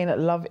the main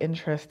love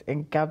interest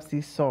in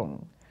Gabzy's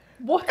song.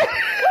 What?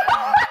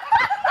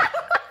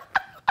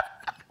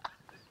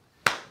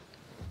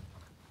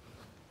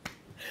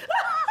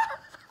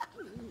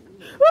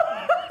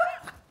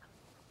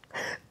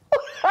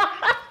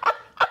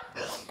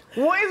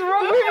 What is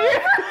wrong with you?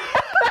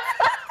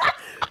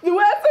 The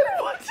way I said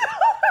what?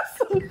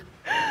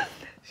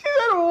 She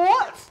said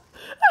what?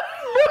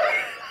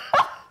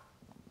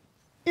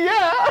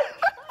 Yeah.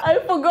 I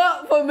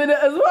forgot for a minute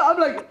as well. I'm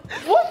like,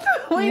 what?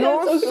 What are you guys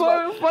You're talking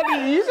so about?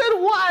 funny. You said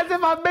what as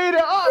if I made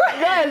it up.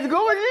 Guys, go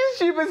on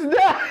YouTube, it's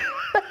there.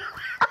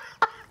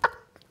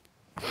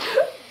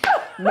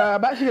 No,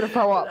 I'm actually going to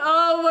throw up.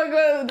 Oh my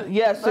god.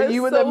 Yeah, so That's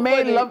you were so the main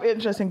funny. love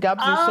interest in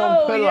Gabzy's song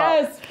Oh, Pull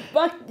yes. Up.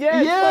 Fuck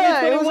yes.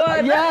 Yeah, it was,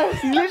 2021.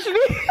 yes,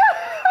 literally.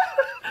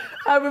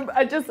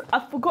 I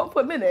forgot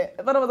for a minute.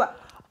 And then I was like,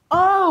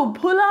 oh,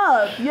 Pull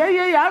Up. Yeah,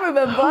 I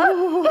remember.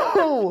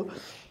 Ooh.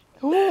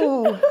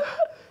 Ooh.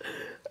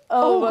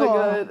 Oh my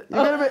god.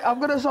 I'm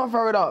gonna start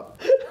throwing up.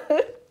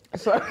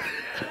 So,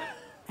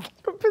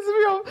 pissing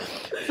me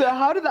off. So,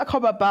 how did that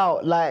come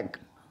about? Like,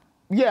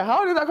 yeah,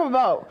 how did that come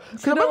about?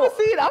 Because I remember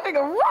seeing it, I'm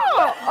thinking, raw.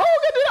 Oh,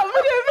 we're gonna do that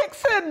video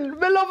vixen.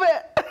 We love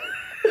it.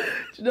 Do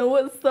you know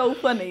what's so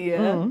funny?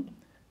 Yeah.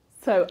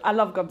 So I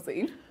love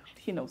Gabzy.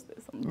 He knows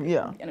this.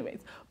 Yeah.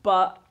 Anyways,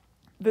 but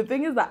the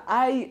thing is that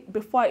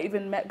before I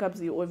even met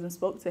Gabzy or even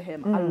spoke to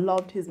him, I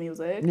loved his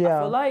music. Yeah.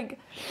 I feel like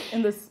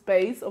in the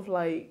space of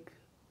like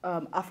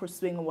Afro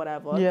swing or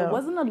whatever, Yeah. there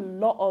wasn't a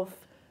lot of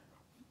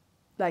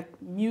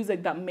like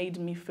music that made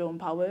me feel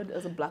empowered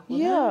as a black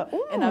woman. Yeah.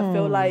 And I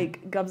feel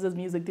like Gabzy's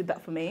music did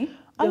that for me.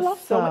 I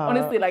love that.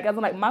 Honestly, like as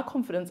in like my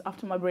confidence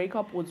after my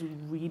breakup was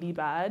really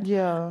bad.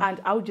 Yeah. And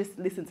I would just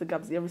listen to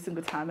Gabzy every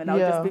single time, and I would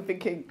Yeah. just be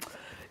thinking,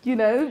 you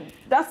know,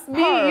 that's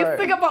me. Her.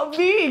 Think about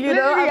me. You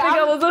know, Literally,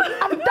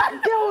 I'm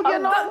that girl, you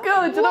I'm know. that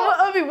girl. Do you know what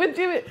I mean? We're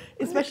doing,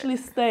 especially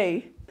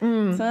Stay.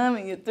 Tell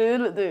me you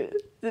do.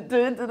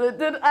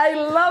 I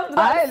love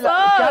that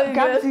song.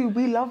 Gabzy,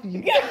 we love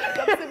you.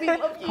 Gabzy, we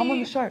love you. Come on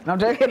the show. No, I'm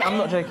joking. I'm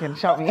not joking.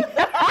 Shout me.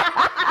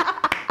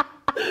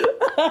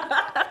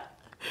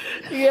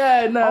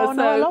 Yeah, no. Oh,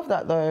 no, I love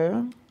that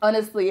though.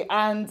 Honestly,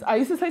 and I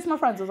used to say to my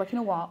friends, I was like, you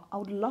know what? I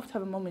would love to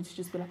have a moment to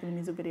just be like in a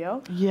music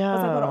video. Yeah. I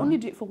was like, but I'd only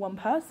do it for one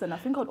person. I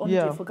think I'd only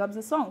do it for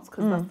Gabzy's songs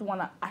because that's the one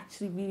I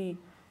actually really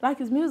like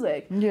his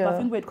music. Yeah. But I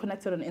think we had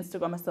connected on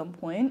Instagram at some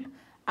point,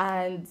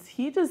 and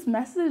he just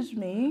messaged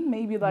me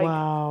maybe like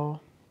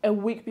a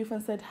week before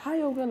and said,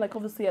 hi, Olga. Like,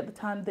 obviously, at the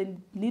time, they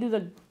needed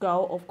a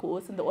girl, of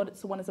course, and they wanted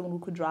someone who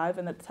could drive,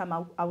 and at the time,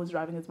 I was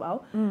driving as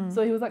well.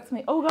 So he was like to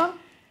me, Olga,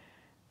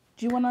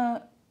 do you want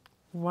to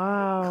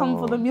come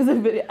for the music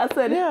video? I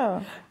said,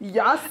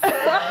 yes.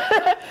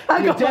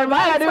 I got my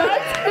mind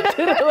right.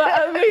 You know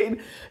what I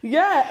mean?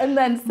 Yeah, and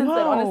then since then,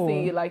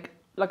 honestly, like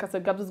I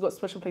said, Gabzy's got a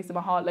special place in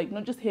my heart. Like,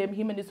 not just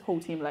him and his whole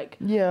team. Like,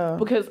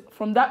 because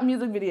from that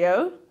music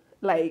video,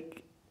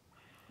 like,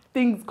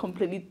 things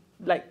completely,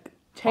 like,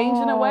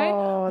 changed in a way.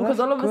 Because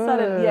all of a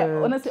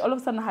sudden, honestly, all of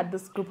a sudden I had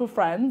this group of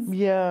friends.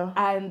 Yeah.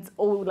 And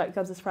all, like,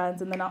 Gabzy's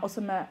friends. And then I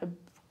also met a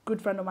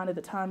good friend of mine at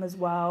the time as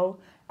well.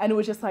 And it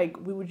was just like,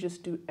 we would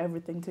just do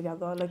everything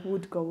together. Like, we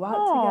would go out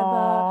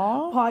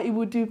together, party,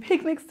 we'd do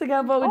picnics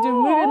together, we'd do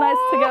movie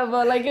nights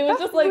together. Like, it was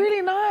just like...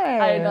 really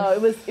nice. I know,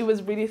 it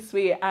was really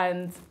sweet.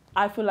 And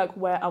I feel like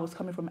where I was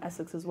coming from,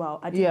 Essex as well,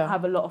 I didn't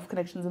have a lot of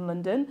connections in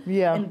London.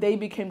 Yeah. And they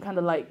became kind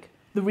of like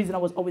the reason I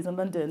was always in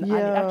London. Yeah.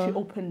 And it actually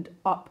opened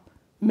up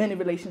many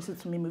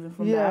relationships for me moving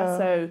from there.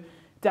 So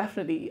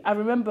definitely, I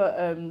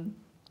remember...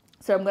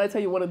 so I'm going to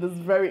tell you one of those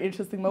very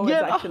interesting moments,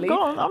 actually.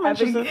 Go on, I'm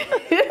interested.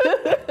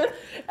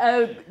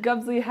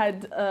 Gabzy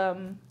had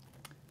an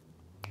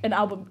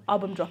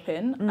album drop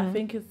in. I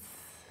think it's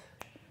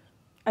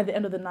At the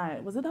End of the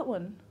Night. Was it that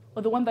one?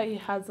 Or the one that he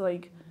has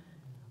like...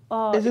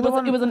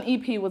 it was an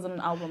EP, it wasn't an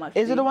album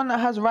actually. Is it the one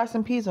that has rice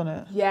and peas on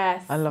it?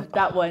 Yes. I love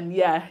that one.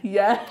 Yeah.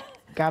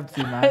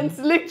 Gabzy, man. It's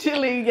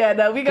literally, you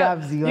gotta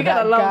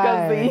love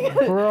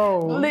Gabzy.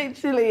 Bro.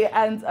 Literally.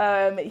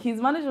 And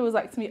his manager was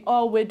like to me,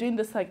 we're doing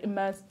this like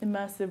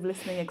immersive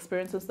listening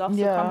experience and stuff.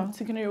 So come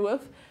to Canary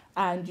Wharf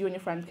and you and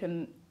your friend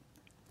can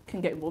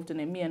get involved in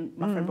it. Me and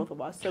my friend, both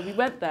of us. So we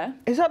went there.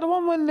 Is that the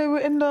one when they were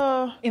in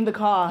the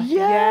car?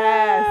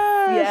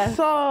 Yes.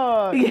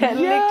 Literally.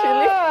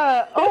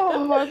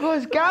 Oh my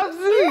gosh,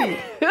 Gabzy.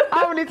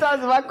 How many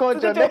times have I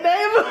called your name?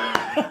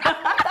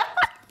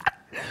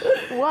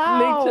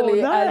 Wow,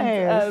 literally.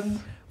 Nice. And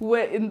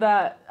we're in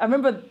that. I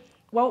remember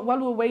while we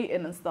were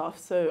waiting and stuff.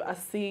 So I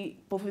see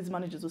both of his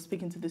managers were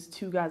speaking to these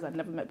two guys I'd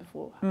never met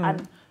before,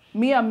 and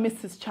me, I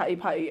miss his chatty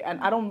patty, and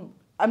I'm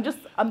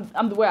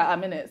the way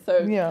I'm in it.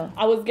 So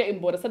I was getting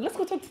bored. I said, let's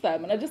go talk to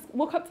them, and I just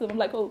walk up to them. I'm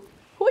like, oh,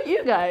 who are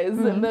you guys?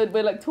 And then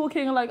we're like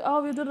talking, like,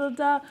 oh, da da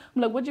da.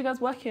 I'm like, what do you guys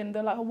work in?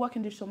 They're like, I work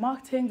in digital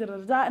marketing, da da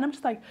da. And I'm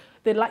just like,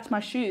 they liked my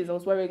shoes. I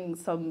was wearing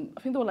some,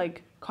 I think they were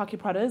like khaki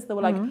Pradas. They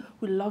were like,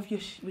 we love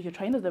your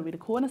trainers. They're really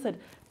cool. And I said,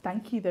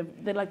 thank you.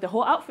 They're like, the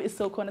whole outfit is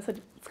so cool. And I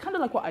said, it's kind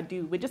of like what I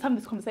do. We're just having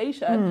this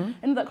conversation.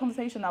 In that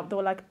conversation, they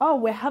were like, oh,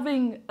 we're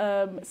having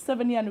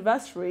 7-year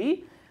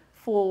anniversary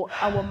for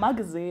our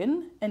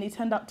magazine. And it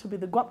turned out to be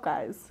the Guap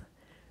guys.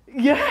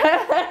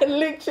 Yeah,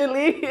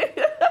 literally.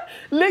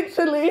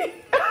 Literally.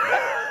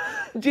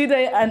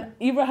 Jide and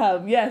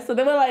Ibrahim. Yeah, so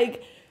they were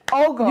like,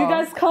 Olgah, you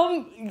guys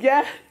come.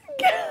 Yeah.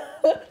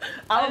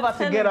 I'm about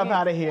to get up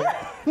out of here.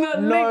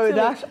 No,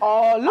 that's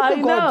all. Look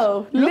at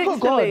God. Look at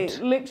God.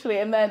 Literally.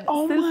 And then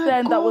since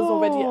then, that was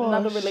already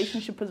another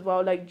relationship as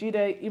well. Like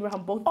Jide,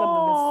 Ibrahim, both of them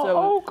have been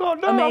so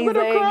God, no, amazing. I'm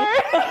gonna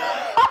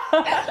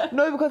cry.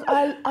 No, because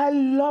I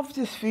love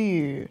this for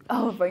you.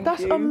 Oh, thank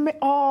that's you. That's amazing.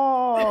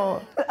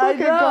 Oh, I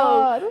know.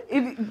 God.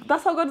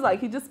 That's how God's like.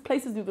 He just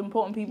places you with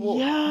important people.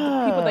 Yeah.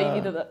 The people that you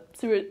need at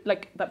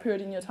that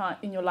period in your time,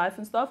 in your life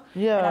and stuff.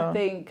 Yeah. And I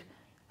think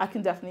I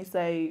can definitely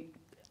say,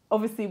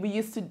 obviously, we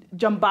used to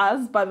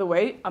jambaz, by the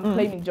way. I'm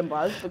claiming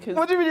jambaz because...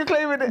 What do you mean you're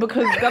claiming it?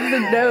 Because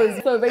Gabzy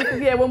knows. So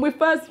basically, yeah, to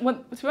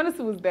be honest,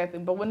 it was their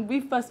thing, but when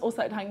we first all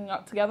started hanging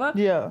out together,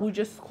 we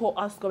just called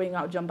us going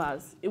out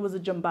jambaz. It was a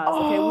jambaz,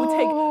 okay? We'll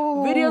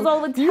take videos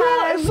all the time.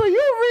 Yeah, so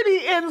you're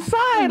really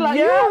inside, like,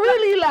 you're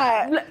really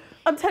like...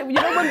 I'm telling you,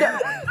 you know when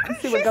the...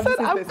 She said,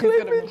 I'm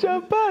claiming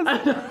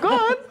jambaz. Go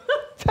on,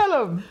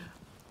 tell him.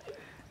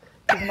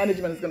 His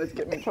management is going to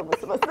get me in trouble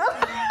for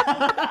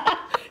myself.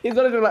 He's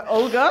going to be like,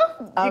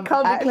 Olgah, you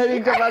can't be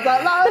claiming jambaz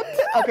out loud.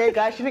 Okay,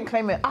 guys, she didn't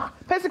claim it.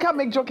 Person can't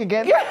make joke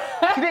again.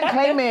 She didn't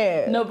claim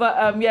it. No,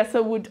 but yeah,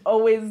 so we'd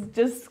always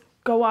just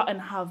go out and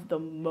have the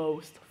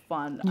most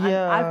fun.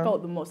 Yeah. And I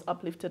felt the most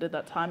uplifted at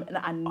that time, and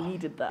I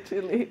needed that.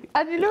 Actually.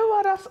 And you know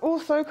what? That's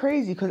also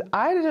crazy, because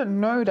I didn't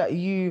know that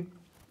you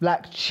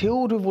like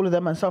chilled with all of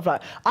them and stuff.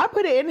 Like, I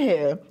put it in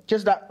here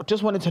just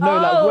wanted to know,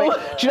 like, wait,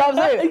 do you know what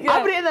I'm saying? Yeah.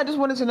 I put it in there, just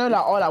wanted to know,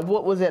 like, oh, like,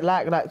 what was it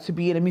like to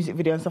be in a music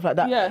video and stuff like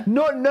that? Yeah.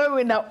 Not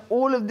knowing that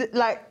all of the,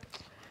 like,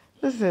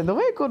 listen, the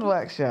way God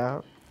works, yeah,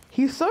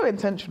 he's so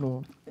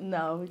intentional.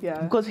 No, yeah.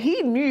 Because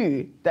he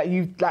knew that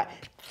you, like,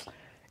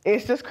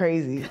 it's just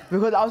crazy.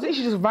 Because I was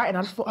literally just writing,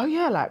 I just thought, oh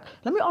yeah, like,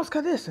 let me ask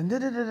her this, and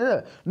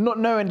da-da-da-da. Not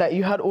knowing that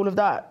you had all of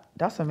that.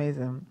 That's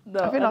amazing.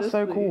 No, I think that's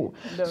so cool.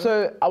 No.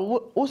 So I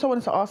also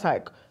wanted to ask,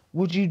 like,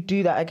 would you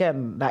do that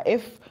again? Like,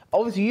 if,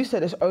 obviously you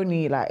said it's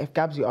only, like, if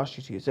Gabzy asked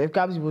you to. So if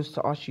Gabzy was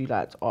to ask you,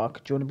 like, oh, do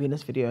you want to be in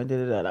this video and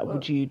da-da-da, like,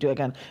 would you do it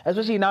again?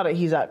 Especially now that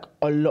he's, like,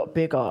 a lot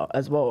bigger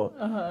as well.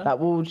 Like,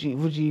 what would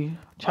you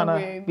try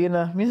to be in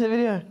a music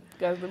video?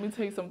 Guys, let me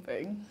tell you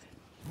something.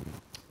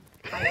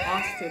 I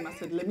asked him, I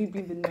said, let me be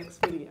in the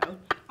next video.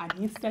 And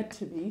he said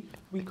to me,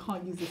 we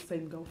can't use the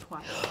same girl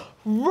twice.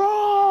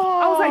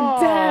 Right. I was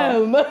like,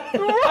 damn.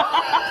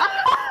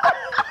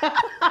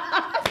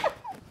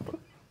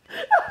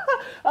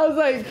 I was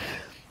like,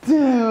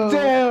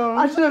 damn.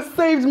 I should have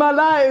saved my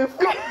life.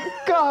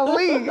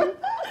 Golly.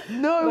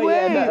 No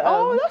way. Yeah,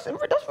 oh, that's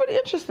really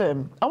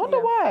interesting. I wonder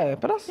why,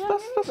 but that's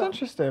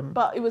interesting.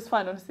 But it was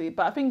fine, honestly.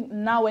 But I think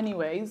now,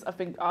 anyways, I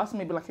asked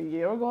maybe like a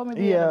year ago,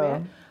 maybe a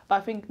bit. But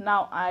I think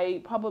now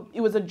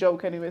it was a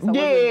joke anyways. I wasn't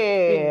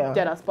being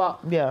dead ass, but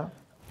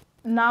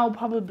now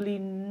probably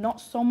not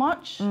so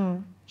much,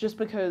 just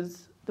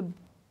because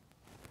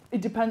it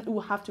depends. It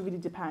will have to really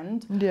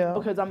depend. Yeah.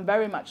 Because I'm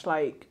very much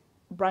like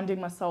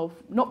branding myself,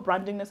 not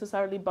branding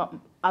necessarily, but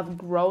I've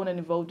grown and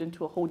evolved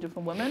into a whole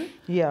different woman.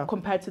 Yeah.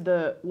 Compared to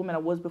the woman I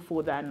was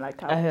before then.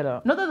 Like, I hear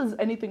that. Not that there's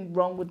anything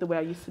wrong with the way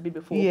I used to be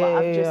before,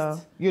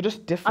 but you're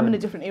just different. I'm in a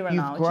different era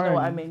now. Grown. Do you know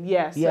what I mean?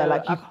 Yeah. Yeah. So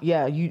like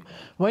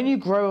when you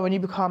grow and when you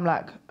become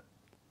like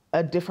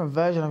a different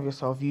version of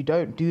yourself, you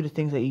don't do the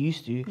things that you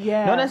used to.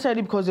 Yeah. Not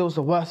necessarily because it was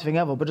the worst thing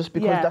ever, but just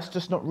because that's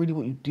just not really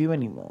what you do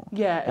anymore.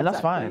 Yeah. And that's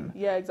fine.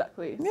 Yeah,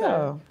 exactly. Yeah.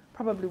 So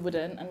probably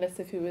wouldn't, unless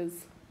if it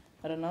was,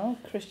 I don't know,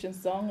 Christian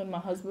song and my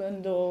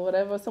husband or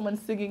whatever, someone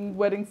singing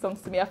wedding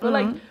songs to me. I feel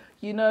like,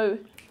 you know,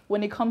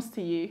 when it comes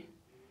to you,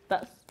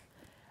 that's...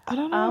 I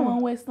don't know. I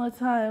won't waste no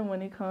time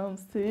when it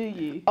comes to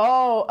you.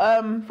 Oh,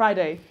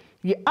 Friday.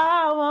 Yeah,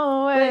 I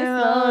won't waste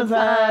no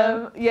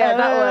time. Yeah,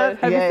 that one.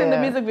 Have you seen the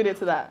music video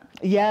to that?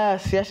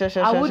 Yes.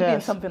 I would be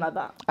in something like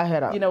that. I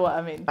heard that. You know what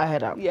I mean? I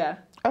heard that. Yeah.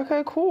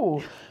 Okay,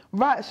 cool.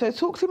 Right, so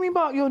talk to me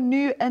about your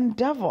new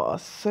endeavour,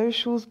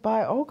 Socials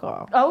by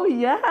Olgah. Oh,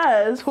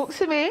 yes. Talk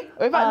to me.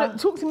 In fact,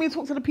 talk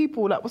to the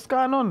people. Like, what's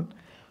going on?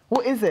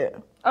 What is it?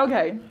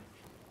 Okay.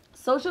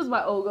 Socials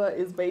by Olgah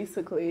is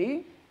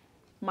basically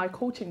my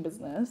coaching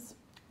business,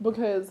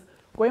 because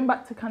going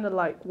back to kind of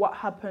like what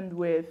happened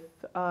with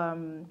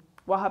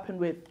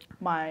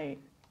my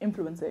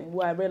influencing,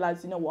 where I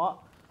realized, you know what,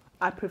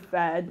 I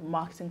preferred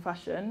marketing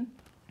fashion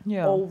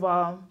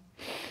over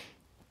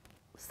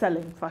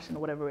selling fashion or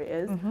whatever it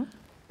is.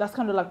 That's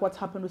kind of like what's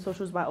happened with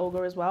Socials by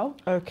Olgah as well.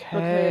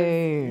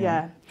 Okay.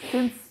 Because,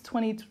 since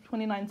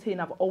 2019,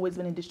 I've always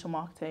been in digital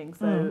marketing.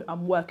 So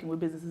I'm working with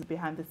businesses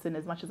behind the scene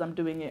as much as I'm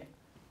doing it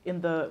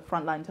in the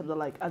front line in terms of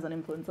like as an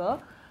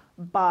influencer.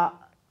 But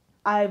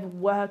I've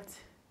worked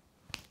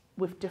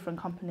with different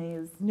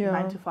companies, Yeah.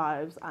 9 to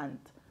 5s, and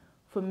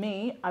for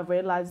me, I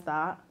realized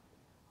that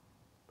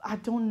I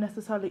don't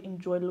necessarily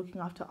enjoy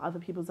looking after other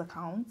people's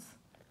accounts.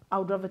 I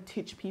would rather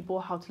teach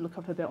people how to look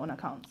after their own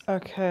accounts.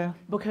 Okay.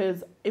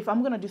 Because if I'm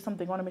going to do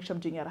something, I want to make sure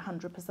I'm doing it at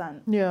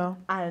 100%. Yeah.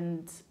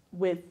 And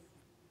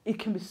it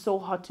can be so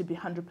hard to be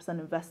 100%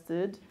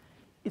 invested,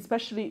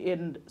 especially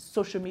in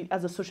social media,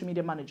 as a social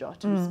media manager,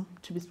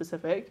 to be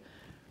specific.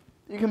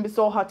 It can be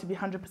so hard to be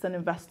 100%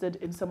 invested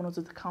in someone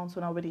else's accounts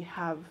when I already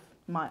have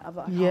my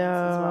other accounts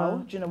as well.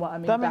 Do you know what I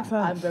mean? That makes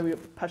sense. I'm very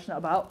passionate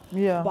about.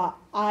 Yeah. But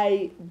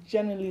I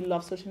genuinely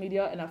love social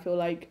media, and I feel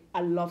like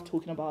I love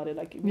talking about it.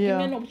 Like, if you give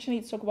me an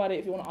opportunity to talk about it,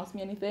 if you want to ask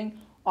me anything,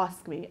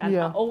 ask me. And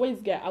I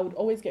would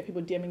always get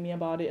people DMing me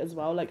about it as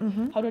well. Like,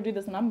 how do I do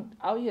this? And I'm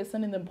out here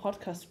sending them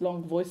podcast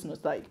long voice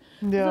notes, like,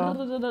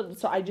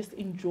 so I just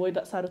enjoyed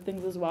that side of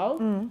things as well.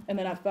 And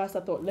then at first I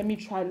thought, let me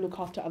try to look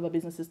after other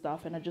businesses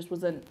stuff, and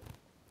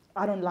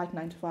I don't like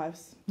 9 to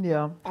 5s.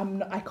 Yeah.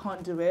 I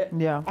can't do it.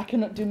 Yeah. I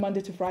cannot do Monday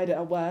to Friday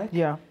at work.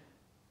 Yeah.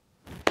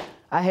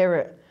 I hear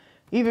it.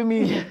 Even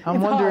me,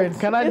 I'm wondering,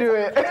 can I do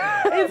it?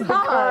 It's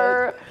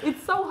hard.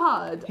 It's so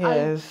hard.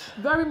 Yes.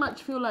 I very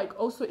much feel like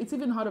also it's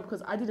even harder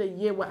because I did a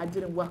year where I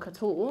didn't work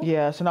at all.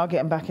 Yeah, so now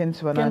getting back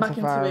into a 9 to 5.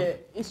 Getting back into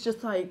it, it's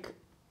just like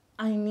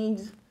I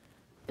need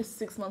a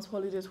 6 months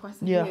holiday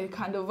twice a year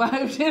kind of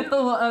vibe. You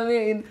know what I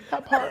mean?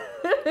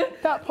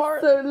 That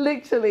part. So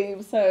literally,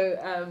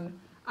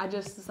 I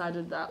just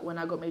decided that when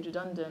I got made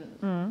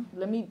redundant,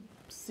 let me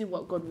see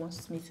what God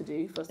wants me to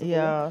do first of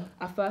all.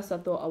 At first I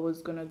thought I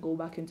was going to go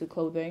back into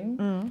clothing.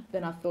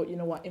 Then I thought, you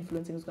know what,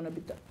 influencing is going to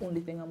be the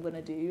only thing I'm going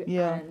to do.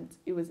 And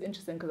it was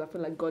interesting because I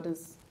feel like God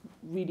has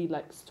really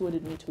like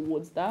stewarded me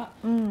towards that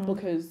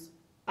because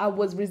I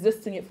was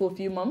resisting it for a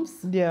few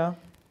months. Yeah.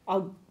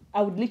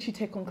 I would literally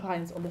take on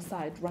clients on the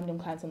side, random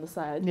clients on the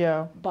side.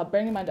 Yeah. But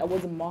bearing in mind I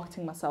wasn't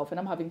marketing myself, and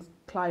I'm having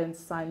clients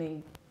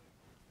signing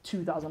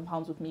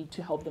 £2,000 with me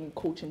to help them,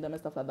 coaching them and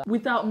stuff like that,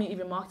 without me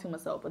even marketing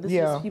myself. But this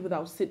is people that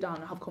will sit down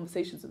and have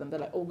conversations with them. They're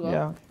like,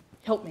 Olgah,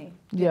 help me.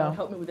 You know,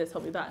 help me with this,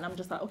 help me with that. And I'm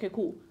just like, okay,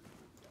 cool,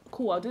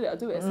 I'll do it.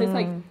 So it's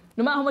like,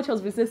 no matter how much I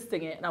was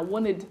resisting it, and I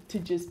wanted to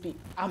just be,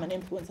 I'm an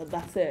influencer,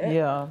 that's it.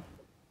 Yeah.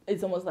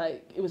 It's almost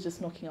like it was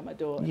just knocking at my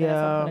door. And at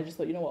some point I just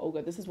thought, you know what,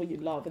 Olgah, this is what you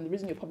love. And the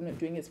reason you're probably not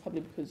doing it is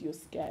probably because you're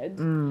scared.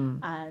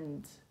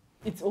 And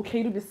it's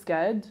okay to be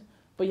scared,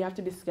 but you have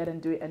to be scared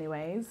and do it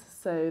anyways.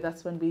 So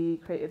that's when we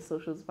created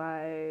Socials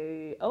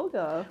by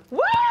Olgah. Woo!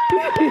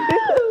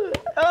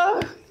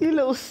 Oh, you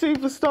little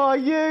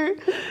superstar, you.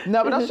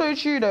 No, but that's so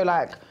true though.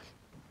 Like,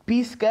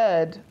 be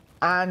scared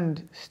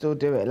and still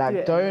do it.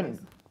 Like, don't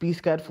be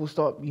scared full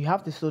stop. You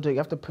have to still do it. You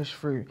have to push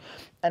through.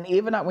 And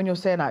even like when you're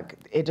saying like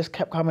it just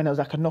kept coming, it was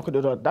like a knock at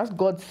the door. That's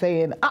God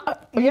saying, are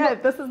you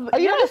not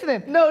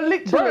listening? No,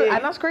 literally. Bro,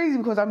 and that's crazy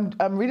because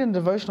I'm reading a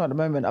devotional at the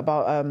moment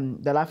about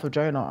the life of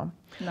Jonah.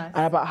 Nice.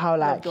 And about how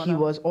like he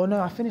was,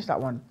 I finished that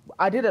one.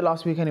 I did it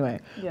last week anyway.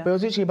 Yeah. But it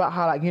was literally about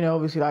how like, you know,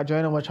 obviously like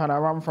Jonah was trying to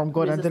run from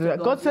God and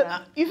God said,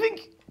 you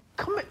think,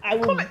 come here, I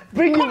will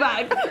bring you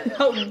back.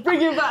 I'll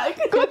bring you back.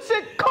 God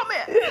said, come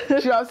here. Do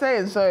you know what I'm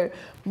saying? So,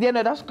 yeah,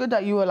 no, that's good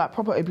that you were like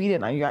proper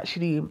obedient and you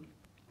actually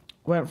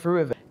went through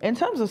with it. In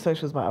terms of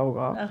Socials by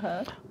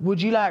Olgah,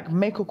 would you like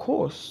make a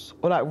course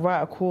or like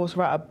write a course,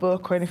 write a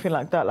book or anything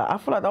like that? Like, I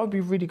feel like that would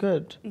be really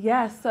good.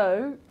 Yeah,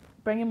 so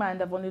bearing in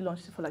mind I've only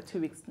launched it for like 2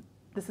 weeks.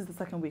 This is the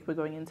second week we're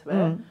going into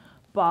it.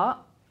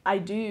 But I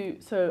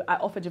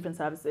offer different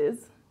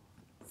services.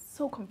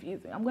 So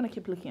confusing. I'm going to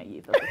keep looking at you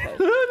if that's okay.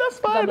 No, that's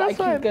fine, that's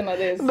fine. I keep going like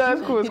this.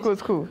 No,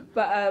 it's cool.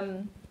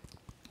 But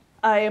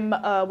I'm,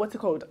 what's it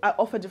called? I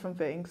offer different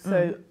things.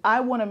 So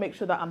I want to make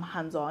sure that I'm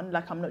hands-on.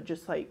 Like, I'm not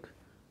just like,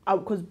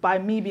 because by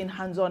me being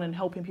hands-on and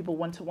helping people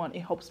one-to-one,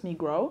 it helps me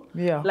grow.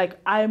 Yeah. Like,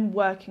 I'm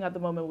working at the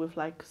moment with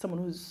like someone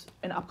who's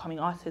an upcoming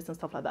artist and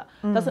stuff like that.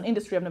 That's an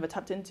industry I've never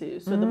tapped into.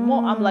 So the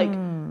more I'm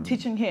like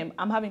teaching him,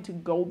 I'm having to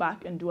go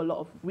back and do a lot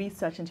of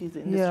research into his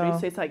industry.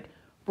 So it's like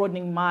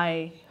broadening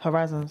my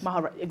horizons.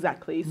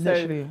 Exactly.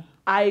 Literally. So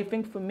I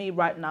think for me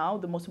right now,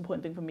 the most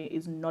important thing for me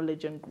is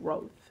knowledge and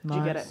growth. Do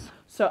you get it?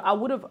 So I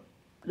would have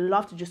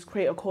loved to just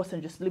create a course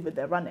and just leave it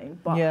there running,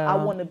 but I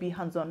want to be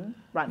hands-on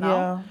right now.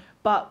 Yeah.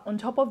 But on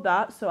top of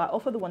that, so I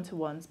offer the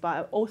one-to-ones, but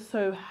I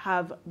also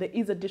there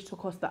is a digital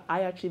course that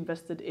I actually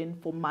invested in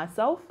for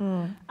myself,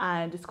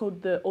 and it's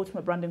called the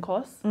Ultimate Branding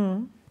Course.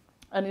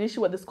 And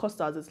initially what this course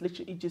does is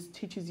literally it just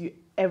teaches you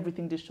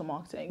everything digital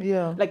marketing.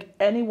 Yeah. Like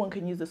anyone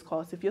can use this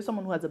course. If you're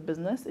someone who has a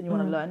business and you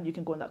want to learn, you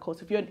can go on that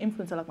course. If you're an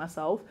influencer like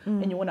myself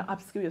and you want to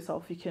upskill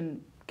yourself, you can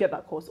get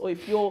that course. Or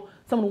if you're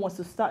someone who wants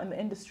to start in the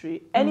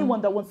industry,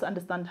 anyone that wants to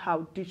understand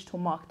how digital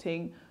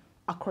marketing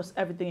across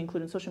everything,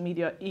 including social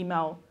media,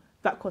 email,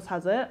 that course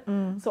has it.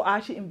 So I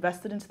actually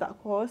invested into that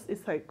course.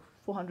 It's like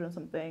 400 and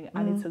something,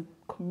 and it's a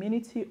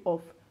community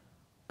of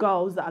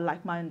girls that are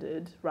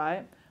like-minded,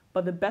 right?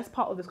 But the best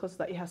part of this course is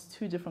that it has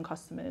 2 different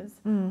customers.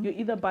 You're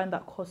either buying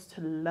that course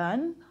to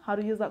learn how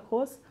to use that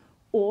course,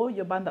 or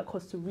you're buying that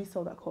course to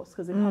resell that course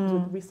because it comes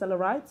with reseller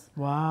rights.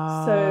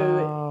 Wow.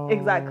 So,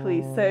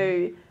 exactly.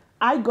 So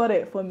I got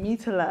it for me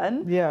to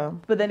learn. Yeah.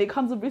 But then it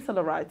comes with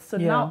reseller rights. So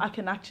now I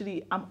can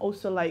actually, I'm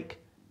also like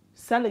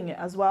selling it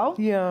as well.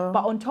 Yeah.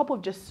 But on top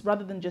of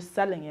rather than just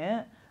selling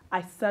it,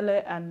 I sell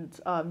it and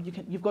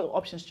you've got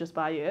options to just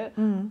buy it.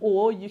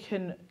 Or you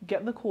can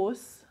get the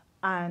course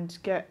and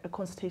get a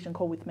consultation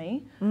call with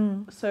me.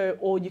 So,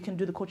 or you can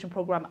do the coaching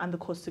program and the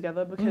course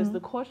together, because the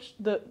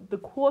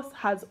course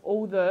has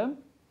all the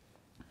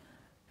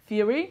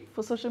theory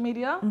for social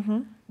media,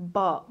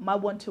 but my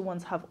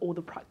one-to-ones have all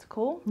the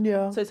practical.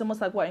 Yeah. So it's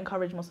almost like what I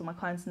encourage most of my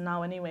clients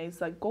now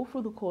anyways, like go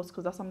through the course,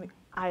 because that's something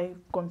I've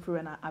gone through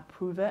and I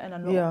prove it, and I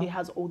know it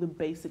has all the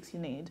basics you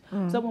need.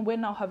 So when we're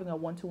now having a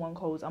one-to-one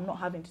calls, I'm not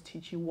having to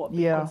teach you what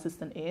being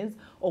consistent is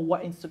or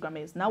what Instagram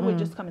is. Now we're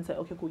just coming and say,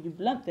 okay, cool, you've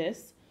learnt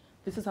this.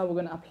 This is how we're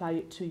going to apply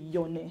it to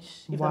your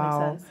niche, if that makes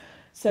sense.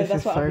 So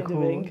that's what I've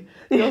been doing.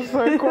 You're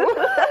so cool.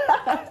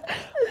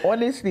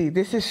 Honestly,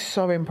 this is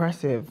so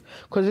impressive,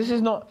 because this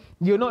is not,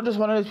 you're not just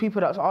one of those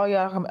people that's, oh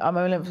yeah, I'm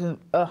an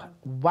influencer.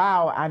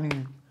 Wow, Anu,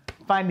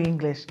 find the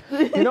English.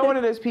 You're not one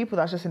of those people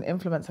that's just an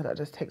influencer that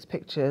just takes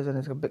pictures and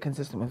is a bit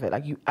consistent with it.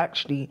 Like, you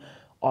actually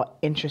are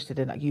interested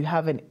in it. Like, you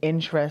have an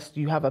interest,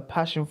 you have a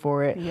passion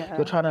for it. Yeah.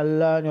 You're trying to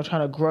learn, you're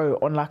trying to grow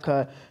on like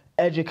a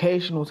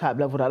educational type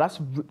level.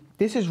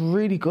 This is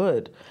really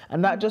good,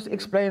 and that just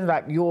explains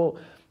like your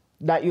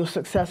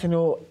success and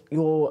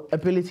your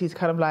ability to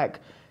kind of like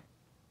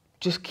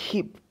just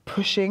keep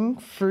pushing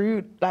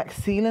through like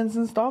ceilings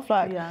and stuff.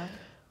 Like,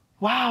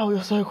 wow,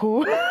 you're so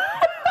cool.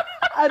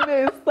 I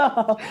know,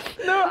 stop.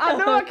 No, I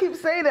know I keep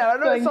saying that. I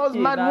know it sounds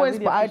mad voice,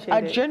 but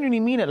I genuinely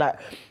mean it. Like,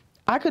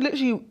 I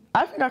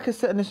think I could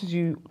sit and listen to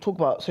you talk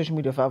about social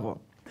media forever.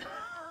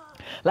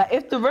 Like,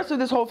 if the rest of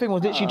this whole thing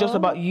was literally just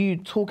about you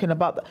talking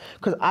about that,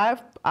 because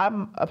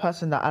I'm a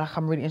person that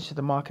I'm really interested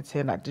in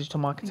marketing, like digital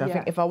marketing. I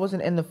think if I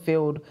wasn't in the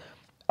field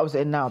I was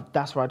in now,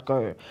 that's where I'd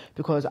go,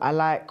 because I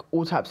like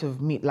all types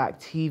of like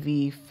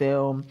TV,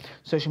 film,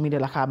 social media.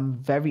 Like, I'm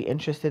very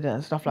interested in it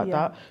and stuff like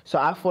that. So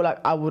I feel like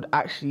I would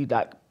actually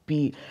like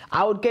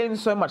I would gain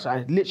so much.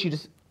 I literally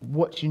just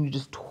watching you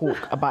just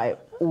talk about it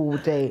all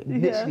day,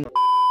 literally.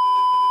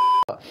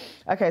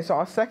 Okay, so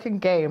our second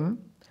game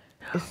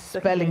is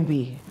spelling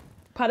bee.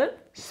 Pardon?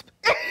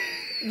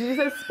 Did you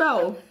say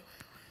spell?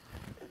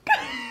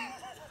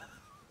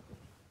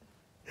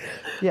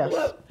 Yes.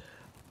 What?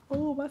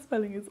 Oh, my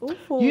spelling is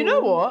awful. You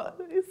know what?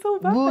 It's so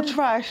bad. We'll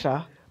try,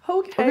 Sha.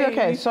 Okay.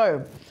 Okay,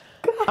 so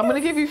I'm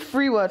going to give you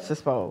 3 words to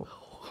spell.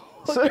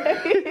 Okay. So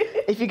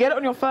if you get it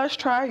on your first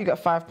try, you get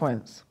 5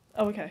 points.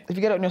 Oh, okay. If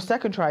you get it on your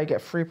second try, you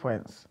get 3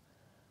 points.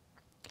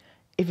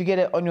 If you get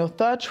it on your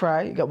third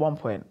try, you get 1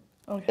 point.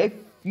 Okay. If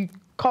you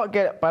can't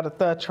get it by the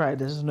third try,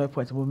 there's just no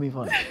point, and we'll move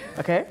on.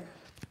 Okay?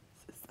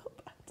 This is so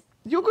bad.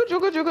 You're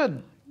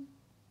good.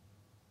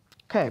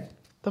 Okay,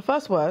 the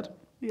first word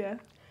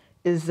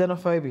is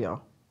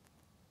xenophobia.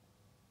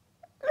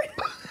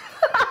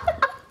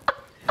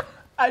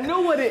 I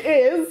know what it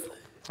is.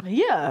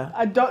 Yeah.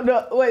 I don't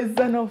know what is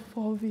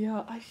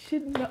xenophobia. I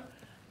should know.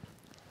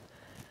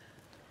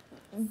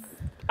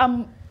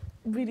 I'm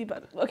really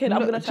bad. Okay,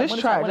 I'm gonna try.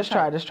 Just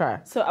try.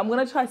 So I'm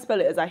gonna try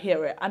spell it as I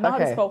hear it. I know how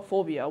to spell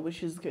phobia,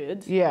 which is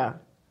good. Yeah.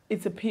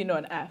 It's a P, not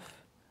an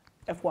F.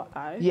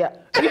 FYI. Yeah.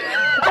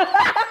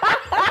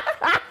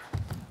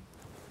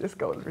 This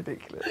girl is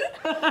ridiculous.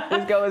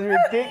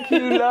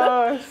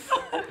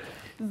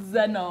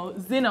 Zeno.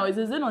 Is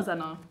it Zeno or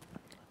Zeno?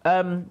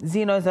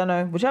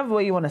 Zeno, whichever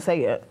way you want to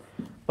say it,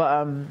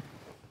 but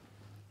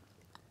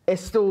it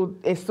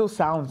still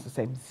sounds the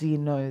same.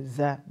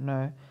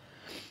 Zeno.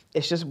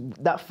 It's just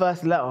that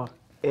first letter.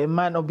 It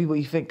might not be what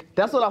you think.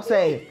 That's all I'll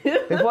say.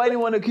 Before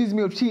anyone accuses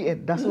me of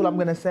cheating, that's all I'm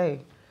gonna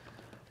say.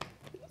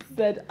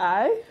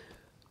 Z-I?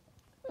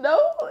 No.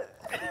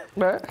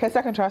 Okay,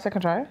 second try. Z.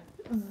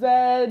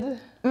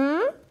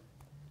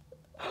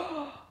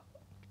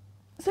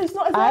 So it's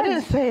not a Z. I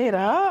didn't say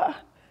that.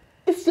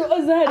 It's not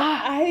a Z.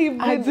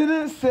 I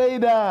didn't say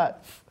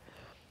that.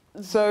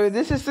 So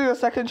this is still your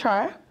second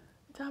try?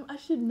 Damn, I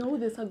should know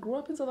this. I grew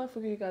up in South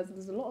Africa, you guys.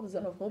 There's a lot of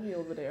xenophobia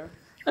over there.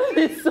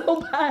 It's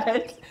so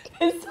bad.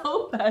 I'm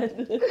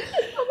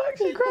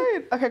actually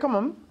crying. Okay, come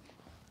on.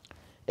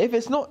 If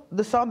it's not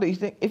the sound that you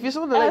think, if it's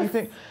not the letter you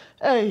think,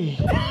 hey.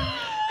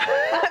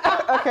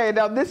 Okay,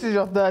 now this is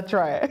your third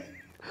try.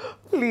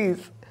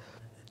 Please.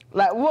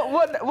 Like,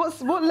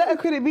 what letter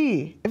could it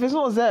be? If it's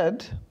not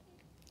Z.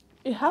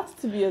 It has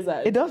to be a Z.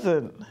 It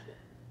doesn't.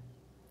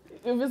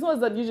 If it's not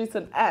Z, usually it's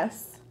an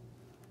S.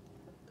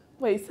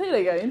 Wait, say it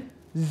again.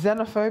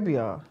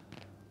 Xenophobia.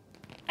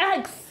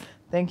 X.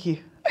 Thank you.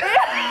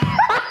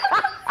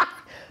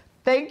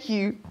 Thank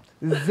you.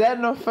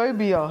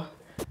 Xenophobia.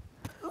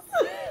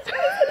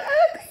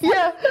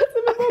 Yeah. It's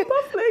a bit more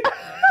baffling.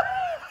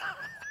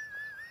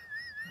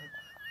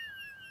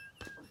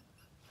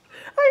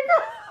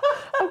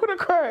 I'm gonna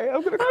cry.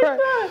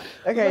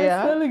 Okay,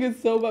 My spelling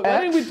is so bad.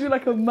 Why didn't we do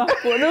like a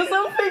math one or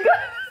something?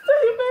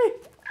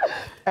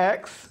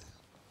 X.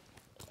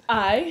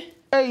 I.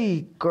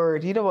 Hey,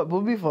 girl. You know what?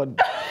 We'll be fun.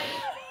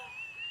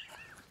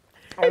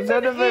 It's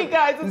an E,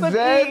 guys. It's an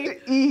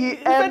E.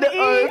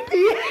 Z-E-N-O-P-H.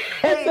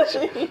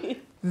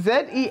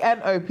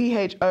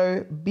 Xenophobia.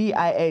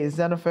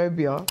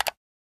 Xenophobia.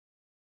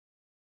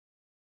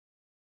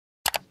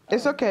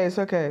 It's okay, it's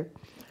okay.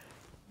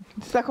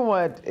 Second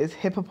word is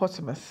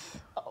hippopotamus.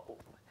 Oh,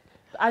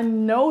 I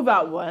know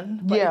that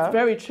one, but Yeah. it's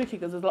very tricky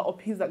because there's a lot of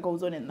P's that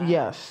goes on in there.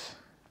 Yes.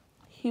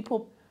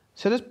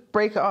 So just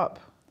break it up.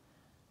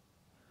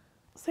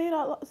 Say it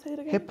out loud. Say it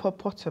again.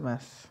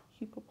 Hippopotamus.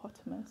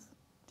 Hippopotamus.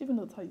 Do you even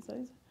know how you say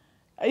it?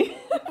 Are you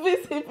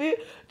basically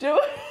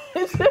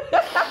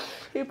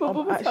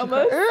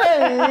hippopotamus?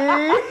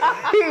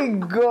 Hey,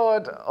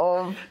 God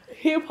of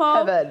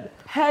heaven.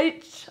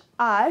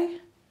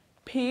 H-I-P-O.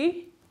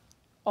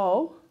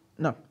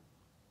 No.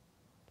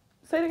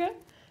 Say it again.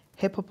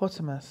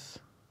 Hippopotamus.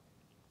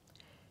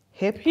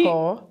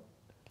 Hippopotamus.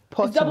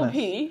 It's double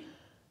P.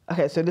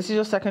 Okay, so this is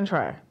your second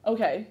try.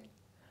 Okay.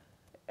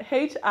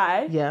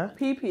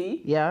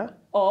 H-I-P-P. Yeah.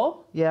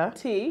 O. Yeah.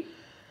 T.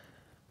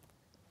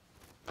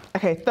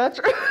 Okay, third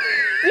try.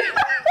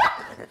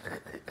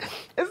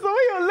 It's the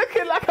way you're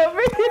looking like I'm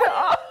making it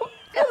up.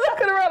 You're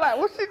looking around like,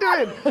 what's she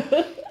doing?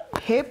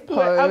 Hippo.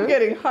 Wait, I'm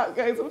getting hot,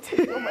 guys. I'm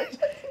taking on my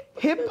chest.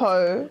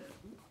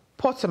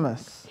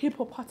 Hippopotamus.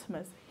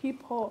 Hippopotamus.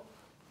 Hippo.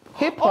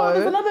 Oh,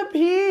 there's another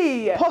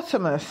P.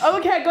 Potamus.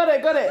 Okay,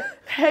 got it.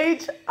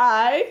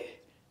 H-I-P-P-O-P-O-T.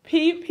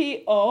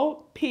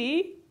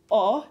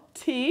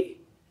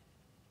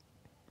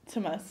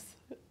 Thomas.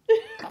 I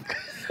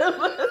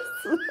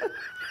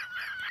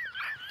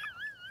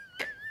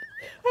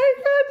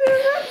can't do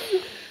that.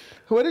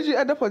 Where did you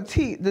end up on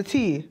T? The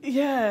T?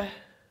 Yeah.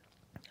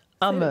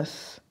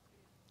 Amus.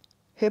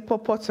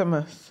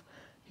 Hippopotamus.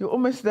 You're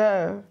almost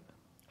there.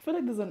 I feel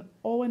like there's an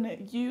O and a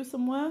U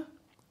somewhere.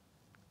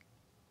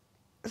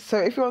 So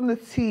if you're on the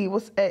T,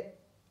 what's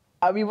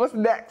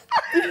next?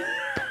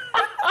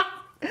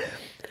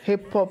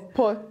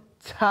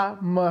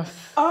 Hippopotamus.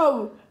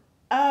 Oh,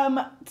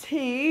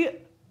 T-A.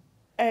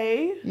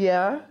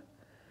 Yeah.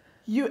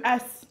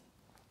 U-S.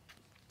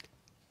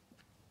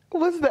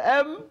 What's the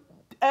M?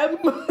 M.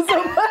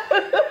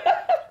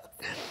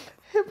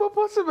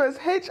 Hippopotamus.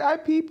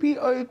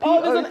 H-I-P-P-O-P-O-T.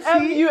 Oh, there's an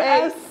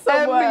M-U-S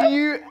somewhere.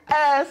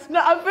 M-U-S. No,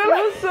 I feel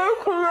like so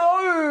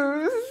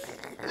close.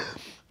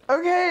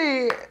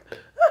 Okay.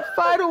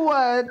 Final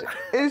word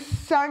is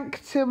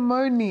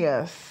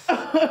sanctimonious.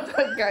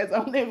 Guys,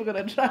 I'm never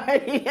gonna try.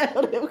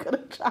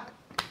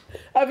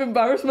 I've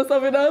embarrassed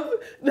myself enough.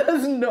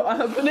 That's not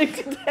happening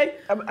today.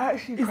 I'm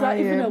actually Is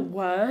crying. that even a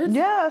word?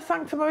 Yeah,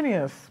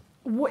 sanctimonious.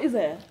 What is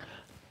it?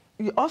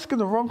 You're asking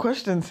the wrong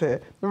questions here.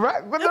 The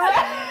right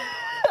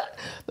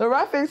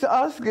thing to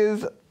ask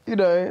is, I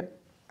don't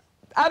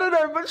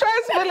know, but try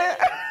and spell it.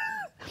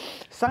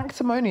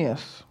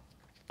 Sanctimonious.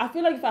 I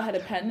feel like if I had a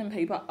pen and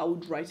paper, I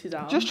would write it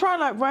down. Just try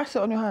and write it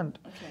on your hand.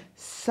 Okay.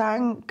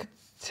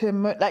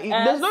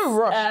 There's no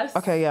rush.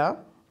 Okay, yeah.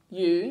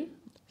 U.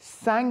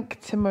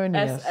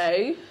 Sanctimonious.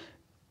 S-A.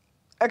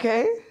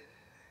 Okay.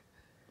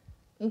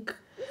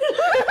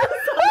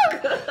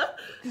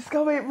 This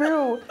girl ain't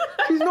real.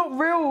 She's not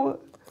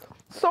real.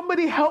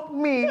 Somebody help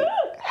me.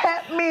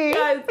 Help me,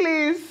 Guys,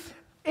 please.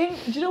 Do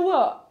you know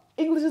what?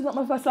 English is not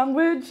my first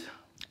language.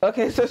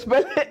 Okay, so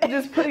spell it.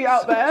 Just putting it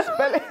out there.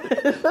 Spell it.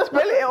 Spell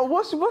it.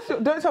 What's your,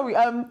 don't tell me.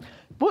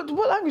 What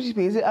language you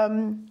speak? Is it it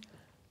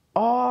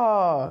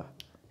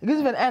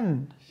begins with an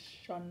N.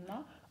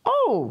 Shona.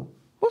 Oh,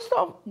 what's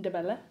that?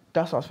 Debele.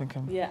 That's what I was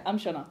thinking. Yeah, I'm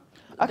Shona.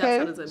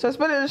 Okay, so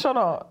spell it in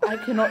Shona. I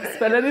cannot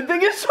spell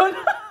anything in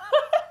Shona.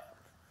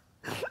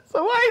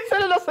 So why are you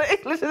telling us that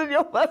English isn't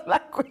your first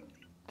language?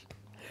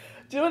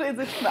 Do you know what it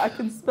is? I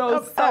can spell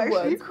I'm some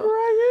actually words.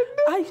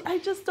 crying. I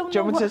just don't know. Do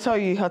you want me to tell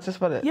you how to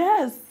spell it?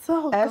 Yes.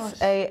 Oh, gosh.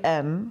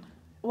 S-A-N.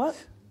 What?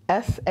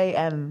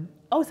 S-A-N.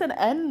 Oh, it's an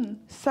N.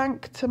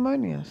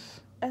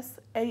 Sanctimonious.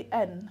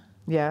 S-A-N.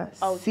 Yeah.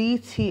 Oh.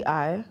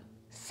 C-T-I.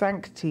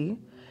 Sancti.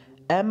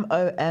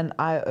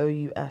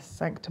 M-O-N-I-O-U-S.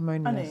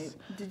 Sanctimonious.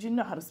 Anu, did you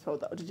know how to spell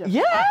that? Or did you?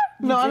 Yeah.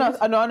 No, I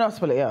did? know how to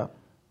spell it. Yeah.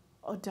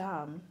 Oh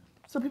damn.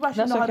 So people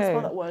actually That's know how to okay.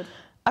 spell that word.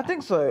 I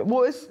think so.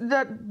 Well, it's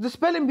that the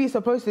spelling bee is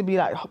supposed to be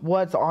like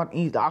words that aren't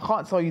easy. I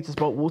can't tell you to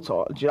spell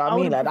water. Do you know what I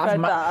mean? Like that's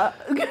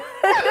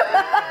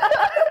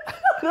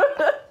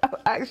I'm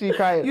actually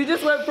crying. You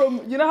just went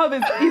from, you know how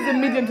there's easy,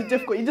 medium to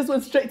difficult. You just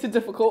went straight to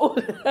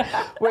difficult.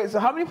 Wait, so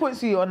how many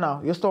points are you on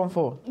now? You're still on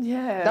 4.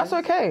 Yeah. That's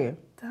okay.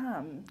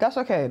 Damn. That's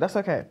okay. That's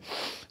okay.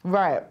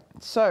 Right.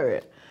 So,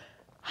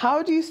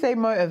 how do you stay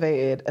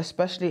motivated,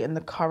 especially in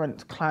the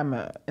current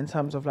climate, in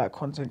terms of like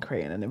content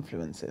creating and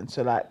influencing?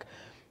 So, like,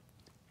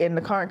 in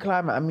the current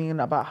climate, I mean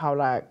about how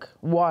like,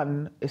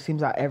 one, it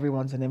seems like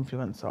everyone's an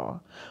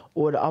influencer,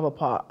 or the other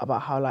part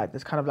about how like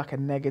there's kind of like a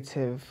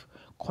negative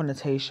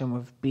connotation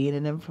with being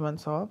an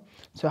influencer.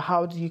 So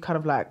how do you kind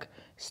of like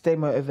stay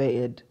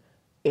motivated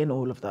in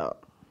all of that?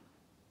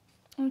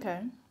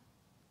 Okay.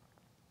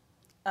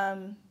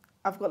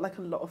 I've got like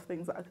a lot of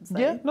things that I could say.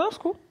 Yeah, no, that's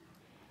cool.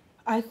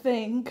 I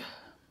think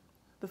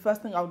the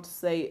first thing I would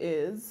say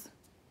is,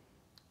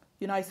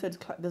 I said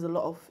there's a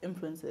lot of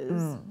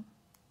influences.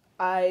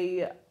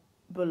 I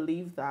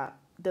believe that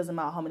it doesn't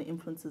matter how many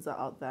influencers are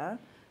out there,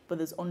 but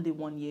there's only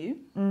one you.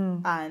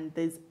 And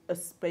there's a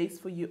space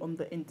for you on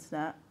the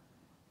internet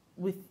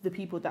with the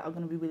people that are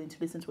going to be willing to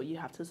listen to what you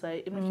have to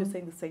say. Even if you're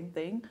saying the same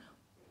thing,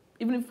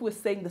 even if we're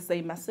saying the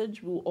same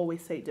message, we'll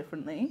always say it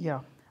differently.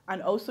 Yeah.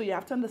 And also you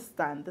have to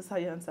understand, this is how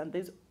you understand,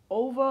 there's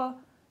over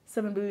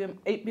 7 billion,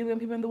 8 billion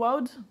people in the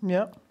world.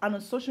 Yeah. And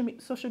on social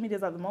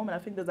medias at the moment, I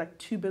think there's like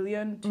 2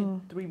 billion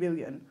to 3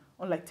 billion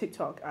on like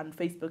TikTok and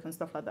Facebook and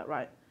stuff like that,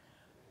 right?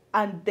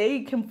 And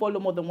they can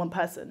follow more than one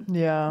person.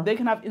 Yeah. They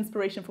can have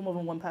inspiration from more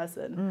than one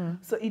person.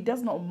 So it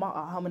does not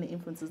matter how many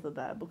influencers are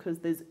there because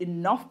there's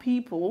enough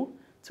people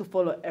to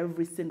follow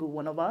every single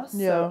one of us.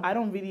 Yeah. So I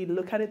don't really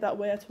look at it that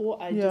way at all.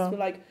 I just feel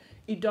like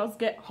it does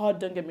get hard,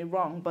 don't get me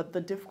wrong, but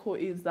the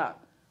difficulties that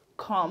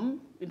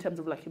come in terms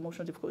of like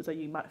emotional difficulties that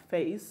you might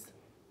face,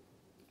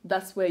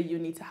 that's where you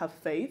need to have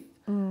faith.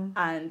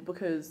 And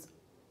because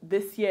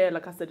this year,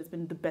 like I said, it's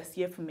been the best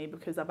year for me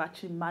because I've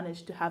actually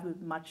managed to have a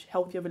much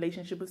healthier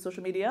relationship with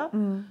social media.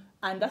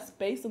 And that's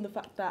based on the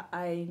fact that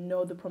I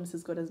know the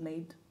promises God has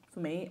made for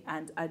me,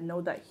 and I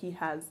know that he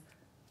has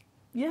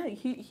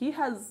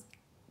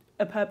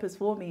a purpose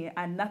for me,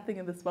 and nothing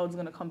in this world is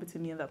going to come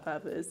between me and that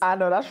purpose. I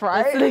know, that's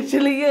right. That's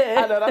literally it.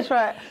 I know, that's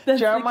right.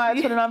 Jeremiah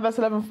 29 verse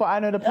 11, for I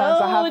know the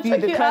plans I have for you,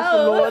 declares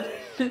the Lord.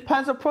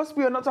 Plans to prosper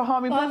you and not to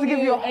harm you. Plans to give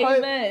you a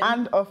hope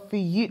and a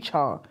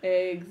future.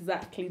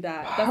 Exactly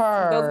that.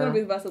 That's going to be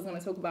the verse I was going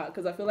to talk about,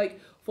 because I feel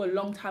like for a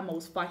long time I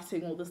was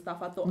fighting all this stuff.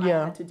 I thought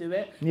I had to do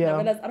it. I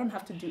realized I don't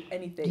have to do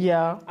anything.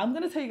 I'm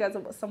going to tell you guys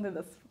about something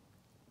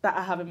that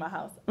I have in my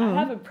house. I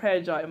have a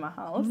prayer jar in my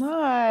house.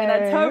 Nice. And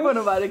I tell everyone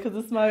about it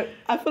because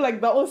I feel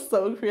like that was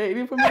so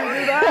creative for me to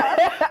do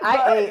that.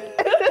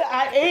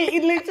 I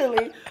ate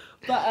literally.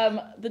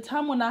 But the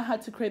time when I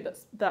had to create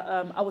that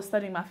I was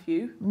studying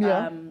Matthew.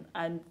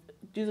 And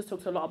Jesus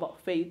talks a lot about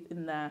faith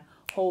in there,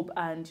 hope,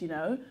 and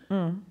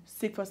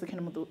seek first the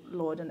kingdom of the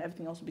Lord and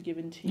everything else will be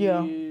given to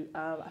you.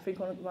 I think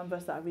one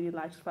verse that I really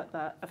liked the fact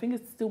that I think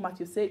it's still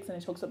Matthew 6, and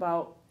it talks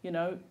about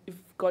if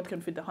God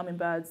can feed the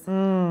hummingbirds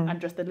and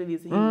dress the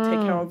lilies, he will take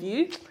care of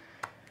you.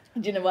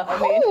 Do you know what I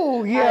mean?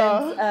 Oh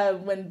yeah.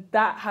 And when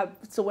that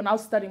so when I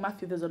was studying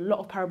Matthew, there's a lot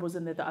of parables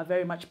in there that are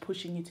very much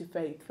pushing you to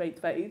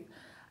faith.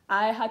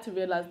 I had to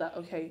realize that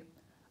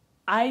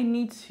I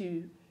need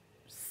to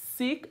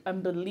seek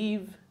and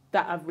believe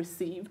that I've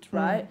received,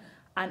 right?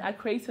 And I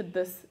created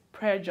this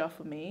prayer jar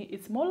for me.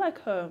 It's more like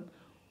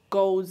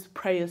goals,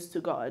 prayers to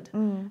God.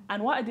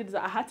 And what I did is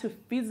that I had to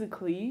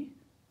physically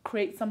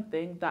create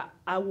something that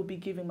I will be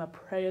giving my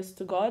prayers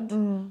to God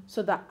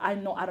so that I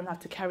know I don't have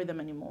to carry them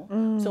anymore.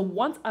 So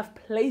once I've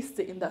placed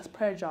it in that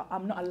prayer jar,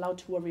 I'm not allowed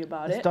to worry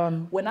about it.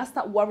 Done. When I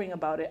start worrying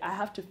about it, I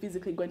have to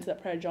physically go into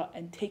that prayer jar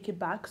and take it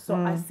back. So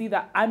I see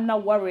that I'm now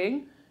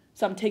worrying,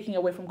 so I'm taking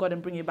away from God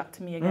and bringing it back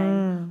to me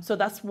again. So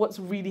that's what's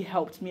really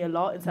helped me a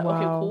lot. It's like,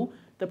 okay, cool.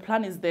 The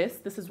plan is this.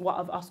 This is what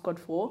I've asked God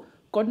for.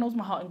 God knows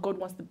my heart and God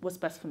wants what's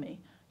best for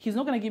me. He's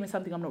not going to give me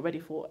something I'm not ready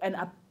for. And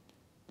I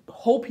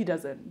hope he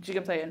doesn't. Do you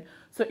get what I'm saying?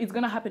 So it's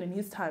going to happen in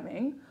his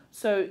timing.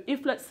 So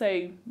if, let's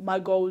say, my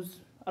goals,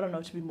 I don't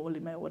know, to be more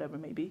limit or whatever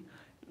it may be,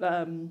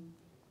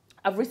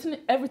 I've written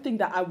everything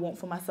that I want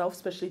for myself,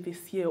 especially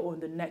this year or in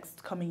the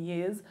next coming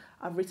years.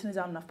 I've written it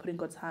down and I've put it in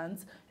God's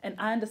hands. And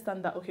I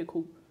understand that, okay,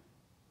 cool.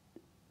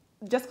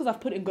 Just because I've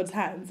put it in God's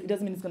hands, it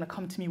doesn't mean it's going to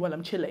come to me while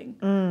I'm chilling,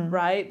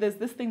 right? There's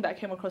this thing that I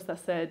came across that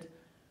said,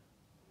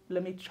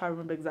 let me try to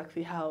remember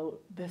exactly how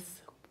this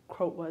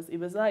quote was. It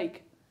was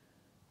like,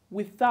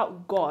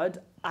 without God,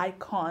 I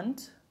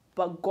can't,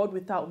 but God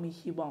without me,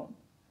 he won't.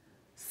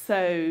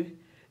 So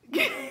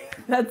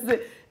that's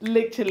it.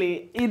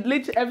 Literally,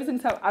 every single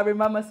time I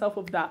remind myself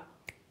of that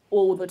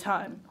all the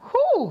time.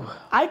 Whew.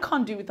 I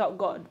can't do without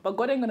God, but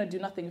God ain't going to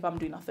do nothing if I'm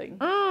doing nothing.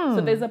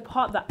 So there's a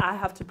part that I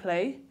have to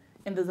play,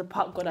 and there's a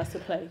part God has to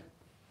play.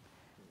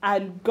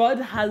 And God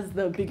has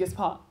the biggest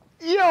part.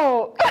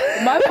 Yo!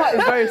 My part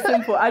is very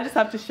simple. I just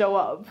have to show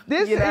up.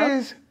 This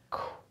is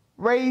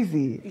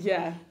crazy.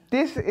 Yeah.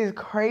 This is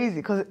crazy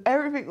because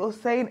everything you're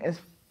saying is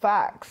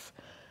facts.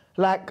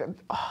 Like,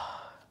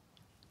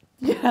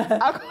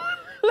 yeah.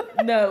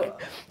 No.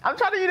 I'm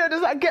trying to,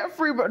 just like get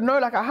through, but no,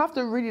 like I have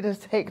to really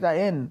just take that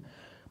in.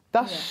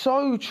 That's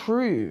so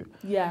true.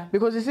 Yeah.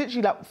 Because it's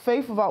literally like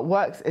faith without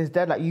works is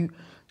dead. Like you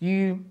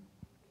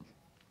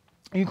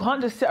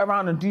can't just sit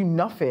around and do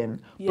nothing,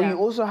 but you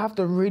also have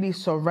to really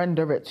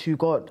surrender it to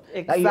God.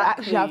 Exactly. Like you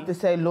actually have to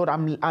say, Lord,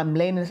 I'm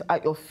laying this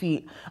at your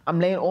feet. I'm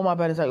laying all my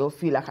burdens at your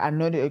feet. Like I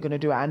know that you're going to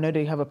do it. I know that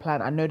you have a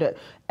plan. I know that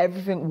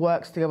everything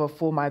works together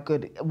for my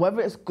good.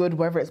 Whether it's good,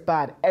 whether it's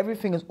bad,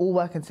 everything is all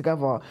working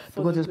together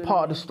because it's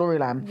part of the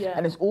storyline. Yeah.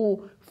 And it's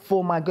all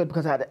for my good,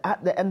 because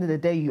at the end of the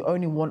day, you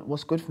only want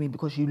what's good for me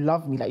because you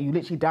love me. Like you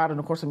literally died on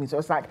the cross for me. So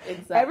it's like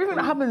everything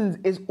that happens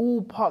is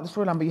all part of the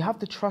storyline, but you have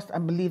to trust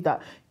and believe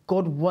that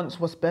God wants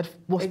what's best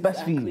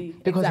for you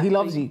because he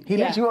loves you. He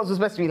literally wants what's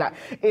best for you. Like,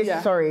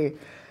 sorry.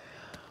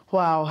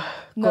 Wow.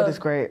 God is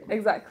great.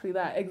 Exactly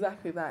that.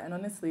 And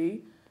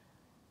honestly,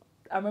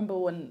 I remember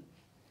when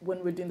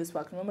we're doing this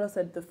work, remember I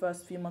said the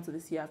first few months of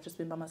this year, I've just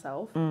been by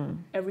myself.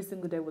 Every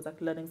single day was like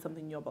learning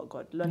something new about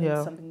God,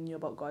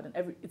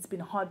 And it's been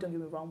hard, don't get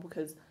me wrong,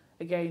 because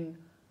again,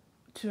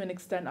 to an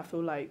extent, I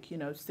feel like, you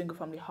know, single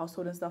family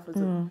household and stuff as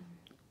an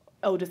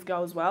eldest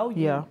girl as well.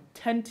 You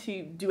tend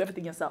to do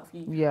everything yourself.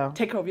 You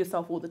take care of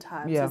yourself all the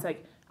time. So it's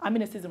like, I'm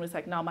in a season where it's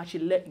like, now I'm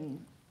actually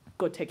letting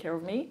God take care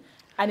of me.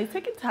 And it's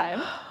taking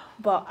time,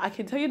 but I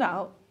can tell you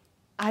now,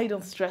 I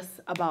don't stress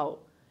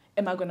about,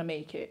 am I going to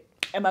make it?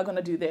 Am I going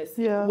to do this?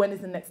 When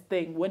is the next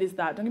thing? When is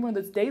that? Don't even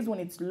those days when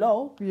it's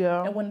low.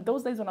 And when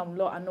those days when I'm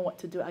low, I know what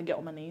to do. I get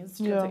on my knees.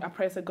 I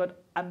pray, I say, God,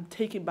 I'm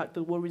taking back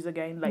the worries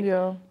again. Like,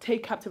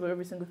 take captive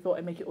every single thought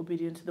and make it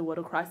obedient to the word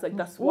of Christ. Like,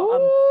 that's what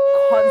I'm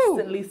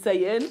constantly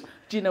saying.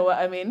 Do you know what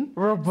I mean?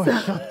 No,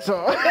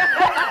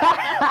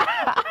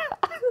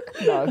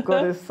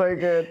 God is so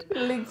good.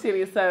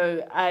 Literally.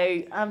 So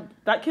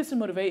that keeps me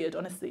motivated,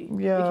 honestly.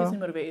 It keeps me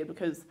motivated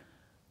because...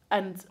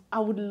 And I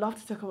would love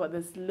to talk about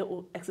this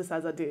little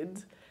exercise I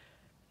did.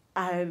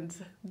 And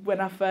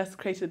when I first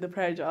created the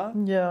prayer jar.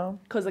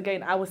 Because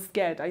again, I was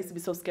scared. I used to be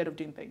so scared of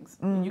doing things.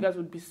 You guys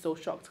would be so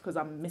shocked because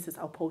I'm Mrs.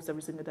 I'll post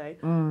every single day.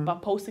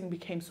 But posting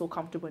became so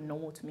comfortable and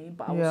normal to me.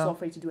 But I was so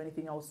afraid to do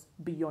anything else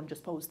beyond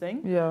just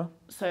posting.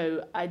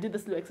 So I did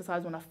this little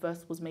exercise when I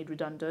first was made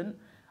redundant.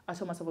 I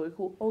told myself, okay,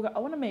 cool, Olga, I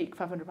want to make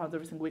 £500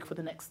 every single week for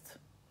the next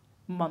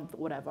month or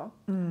whatever.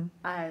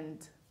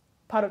 And...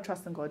 part of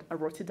trust in God, I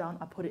wrote it down,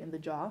 I put it in the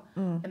jar,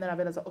 and then I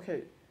realized,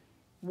 okay,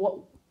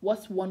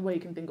 what's one way you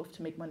can think of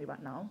to make money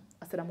right now?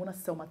 I said, I'm going to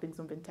sell my things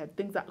on Vinted,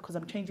 things that, because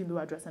I'm changing the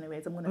address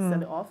anyways, I'm going to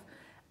sell it off,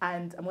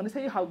 and I'm going to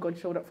tell you how God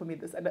showed up for me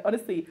this, and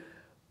honestly,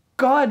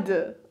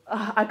 God,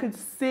 I could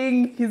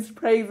sing his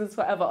praises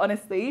forever,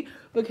 honestly,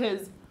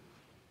 because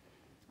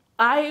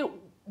I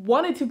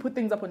wanted to put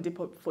things up on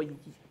Depop for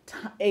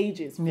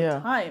ages, for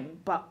time,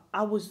 but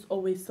I was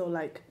always so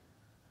like,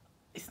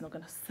 it's not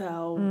going to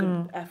sell,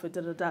 good effort,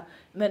 And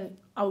then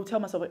I would tell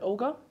myself, like,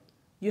 Olga,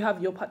 you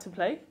have your part to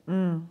play.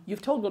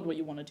 You've told God what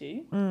you want to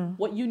do.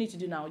 What you need to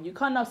do now. You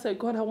can't now say,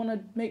 God, I want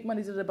to make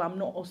money, but I'm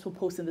not also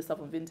posting this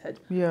stuff on Vinted.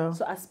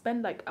 So I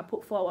spent I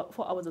put 4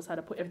 hours aside,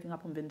 I put everything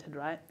up on Vinted,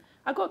 right?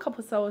 I got a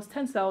couple of sales,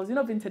 10 sales. You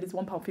know, Vinted is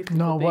 £1.50.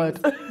 No, what?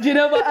 Do you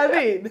know what I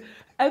mean?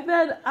 And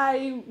then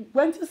I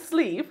went to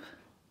sleep.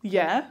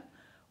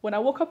 When I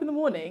woke up in the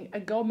morning,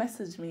 a girl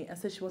messaged me and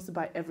said she wants to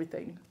buy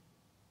everything.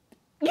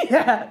 She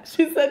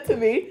said to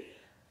me,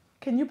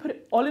 can you put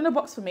it all in a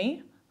box for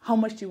me? How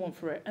much do you want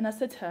for it? And I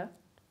said to her,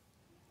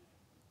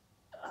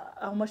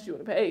 how much do you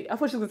want to pay? I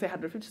thought she was going to say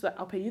 150. She's like,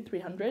 I'll pay you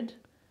 300.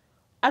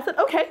 I said,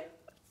 okay.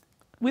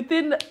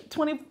 Within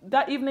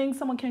that evening,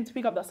 someone came to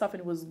pick up that stuff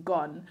and it was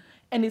gone.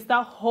 And it's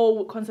that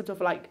whole concept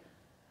of like,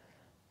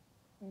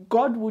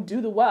 God will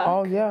do the work.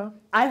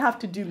 I have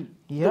to do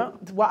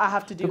what I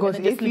have to do. Because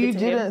if you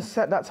didn't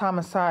set that time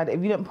aside,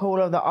 if you didn't pull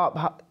all of that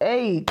up,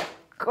 hey,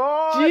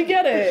 God. Do you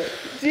get it?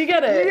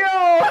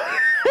 Yo.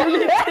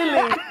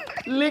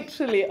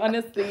 Literally,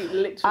 honestly,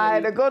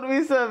 the God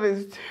we serve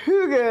is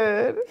too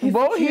good.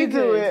 Won't he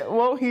do it?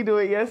 Won't he do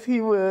it? Yes, he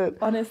would.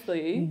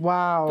 Honestly.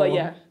 Wow. But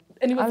yeah.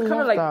 And it was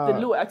kind of like the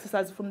little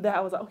exercise from there. I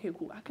was like, okay,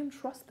 cool. I can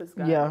trust this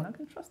guy. I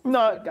can trust this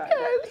guy.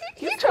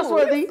 He's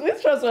trustworthy.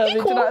 He's trustworthy.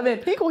 Cool. Do you know what I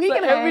mean? He cool. He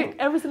can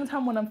every single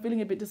time when I'm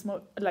feeling a bit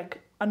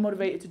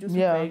unmotivated to do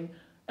something,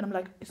 and I'm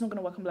like, it's not going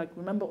to work. I'm like,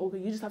 remember, Olga,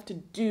 you just have to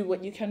do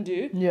what you can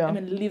do and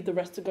then leave the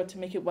rest to God to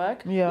make it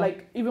work.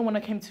 Like, even when I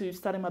came to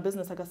starting my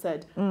business, like I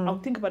said, I'll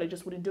think about it,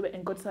 just wouldn't do it.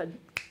 And God said,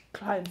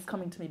 clients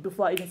coming to me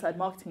before I even started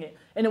marketing it.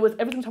 And it was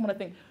every single time when I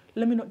think,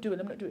 let me not do it.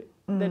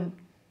 Then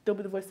there'll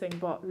be the voice saying,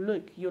 but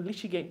look, you're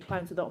literally getting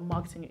clients without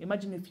marketing it.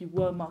 Imagine if you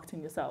were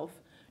marketing yourself.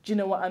 Do you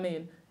know what I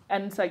mean?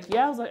 And it's like,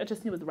 I was like, I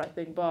just knew it was the right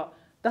thing. But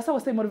that's how I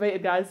stay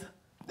motivated, guys.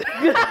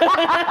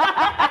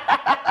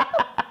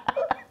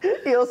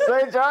 You're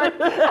so dry. The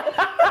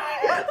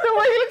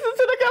way he looks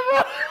into the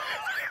camera.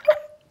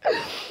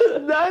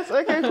 Nice.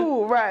 Okay,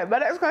 cool. Right. My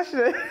next question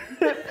is,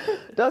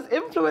 does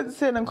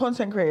influencing and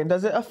content creating,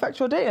 does it affect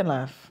your dating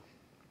life?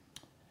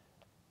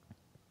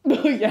 I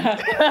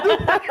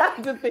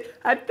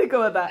think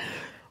about that.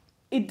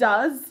 It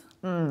does.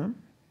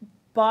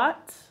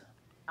 But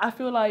I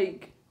feel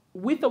like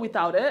with or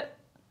without it,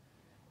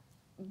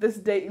 this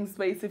dating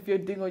space, if you're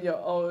doing on your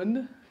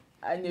own,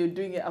 and you're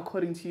doing it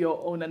according to your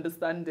own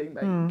understanding,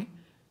 like,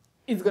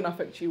 it's going to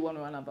affect you one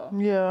or another.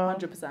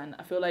 100%.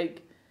 I feel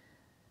like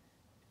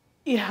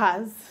it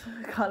has,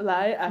 can't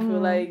lie. I feel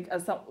like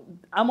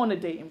I'm on a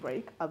dating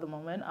break at the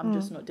moment. I'm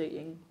just not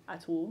dating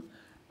at all.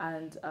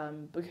 And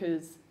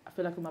because I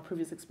feel like with my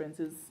previous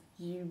experiences,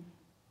 you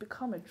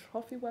become a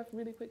trophy wife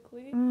really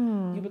quickly.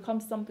 You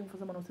become something for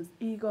someone else's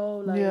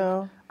ego.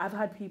 Like, I've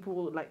had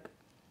people, like,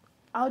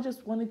 I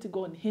just wanted to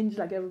go on Hinge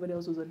like everybody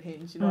else was on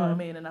Hinge, you know what I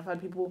mean? And I've had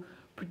people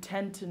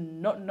pretend to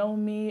not know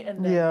me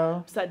and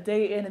then start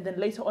dating, and then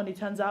later on it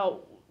turns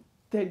out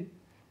their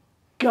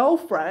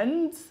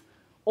girlfriends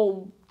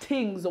or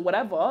things or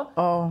whatever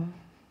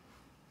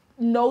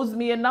knows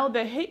me, and now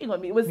they're hating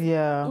on me.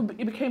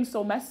 It became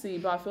so messy,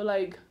 but I feel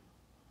like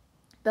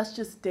that's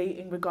just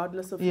dating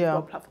regardless of if you're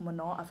a platform or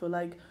not. I feel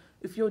like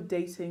if you're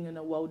dating in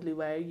a worldly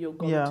way, you're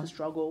going to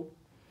struggle.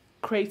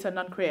 Creator,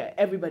 non-creator,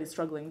 everybody's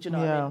struggling, do you know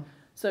what I mean?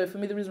 So for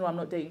me, the reason why I'm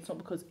not dating, it's not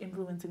because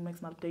influencing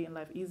makes my dating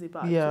life easy,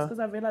 but it's Yeah. just because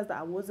I realized that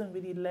I wasn't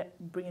really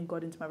bringing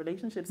God into my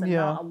relationships, and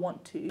Yeah. now I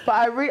want to.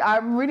 But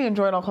I'm really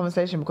enjoying our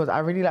conversation because I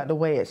really like the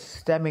way it's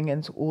stemming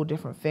into all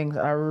different things.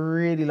 And I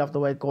really love the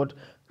way God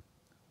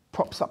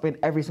props up in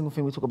every single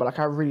thing we talk about. Like,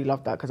 I really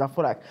love that because I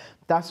feel like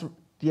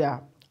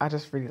I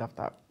just really love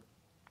that.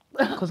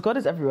 Because God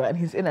is everywhere and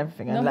He's in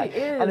everything. And No, He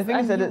is. And the thing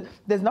is And that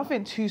there's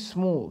nothing too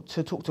small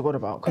to talk to God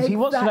about because He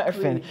wants to know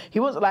Exactly. everything. He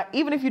wants, like,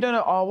 even if you don't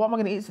know, oh, what am I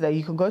going to eat today?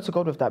 You can go to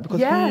God with that because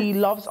Yes. He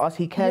loves us.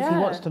 He cares. He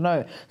Yeah. wants to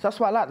know. So that's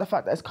why I like the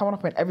fact that it's coming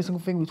up in every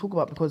single thing we talk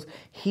about because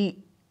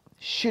He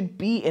should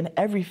be in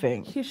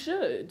everything. He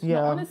should. Yeah.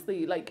 No,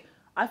 honestly, like,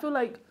 I feel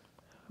like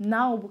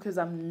now because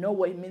I know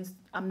what it means,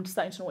 I'm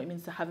starting to know what it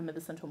means to have Him at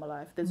the center of my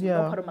life. There's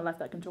no part of my life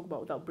that I can talk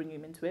about without bringing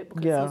Him into it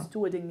because He's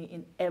stewarding me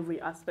in every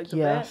aspect of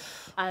it.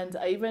 And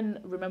I even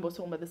remember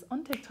talking about this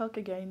on TikTok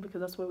again because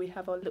that's where we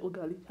have our little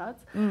girly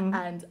chats.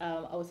 And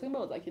I was thinking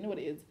about, like, you know what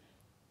it is?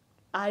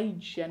 I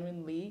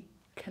genuinely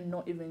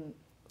cannot even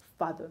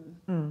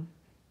fathom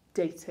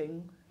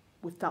dating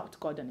without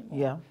God anymore.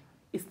 Yeah.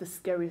 It's the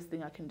scariest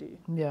thing I can do.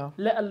 Yeah.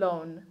 Let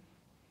alone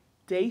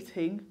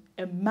dating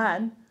a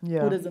man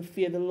who doesn't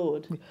fear the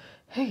Lord.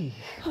 Hey.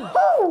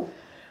 Oh!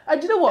 And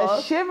do you know what?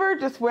 A shiver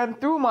just went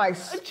through my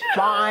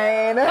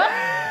spine.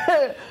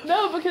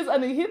 No, because I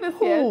mean, hear this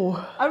here. Ooh.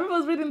 I remember I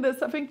was reading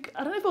this. I don't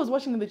know if I was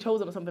watching The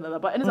Chosen or something like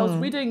that. But anyways, I was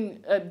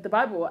reading the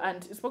Bible,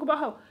 and it spoke about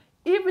how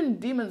even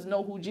demons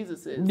know who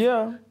Jesus is.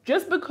 Yeah.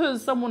 Just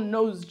because someone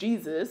knows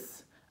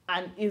Jesus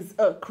and is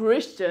a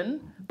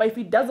Christian, but if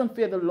he doesn't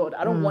fear the Lord,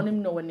 I don't want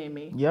him nowhere near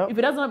me. Yep. If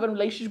he doesn't have a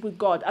relationship with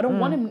God, I don't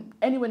want him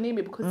anywhere near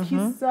me because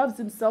he serves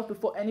himself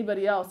before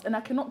anybody else, and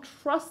I cannot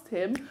trust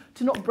him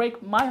to not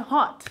break my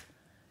heart.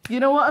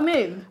 You know what I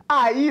mean?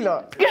 You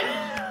lot. look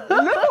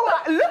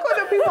at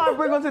the people I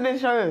bring onto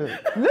this show.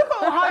 Look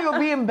at how you're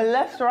being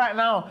blessed right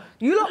now.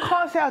 You lot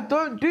can't say I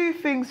don't do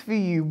things for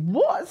you.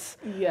 What?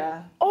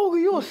 Yeah. Oh,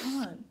 you're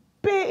can't.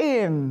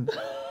 spitting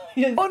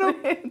Yes. on a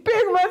big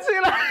man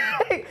thing,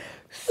 like,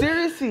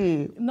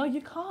 seriously. No, you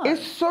can't.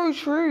 It's so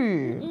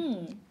true.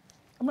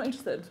 I'm not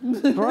interested.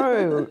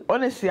 Bro,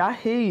 honestly, I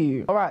hear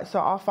you. All right, so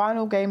our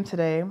final game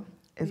today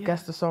is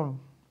Guess the Song.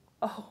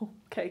 Oh,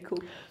 okay, cool.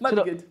 Might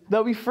So be good.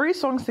 there'll be 3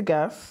 songs to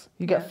guess.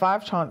 You get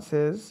 5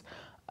 chances.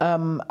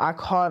 I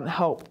can't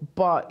help,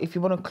 but if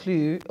you want a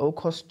clue, it will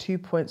cost 2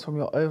 points from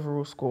your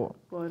overall score.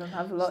 Well, I don't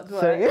have a lot, do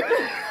I?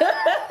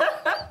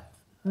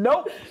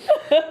 Nope.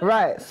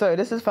 Right, so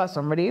this is first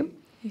one. Ready?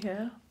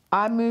 Yeah.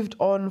 I moved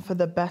on for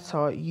the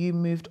better. You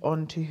moved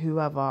on to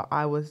whoever.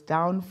 I was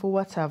down for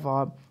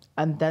whatever.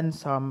 And then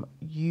some.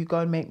 You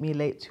gonna make me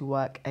late to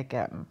work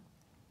again.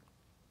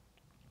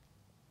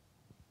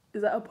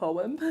 Is that a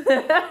poem?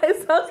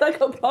 It sounds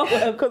like a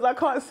poem. Because I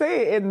can't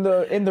say it in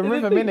the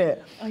rhythm,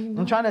 innit?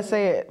 I'm trying to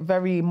say it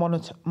very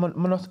monotonous.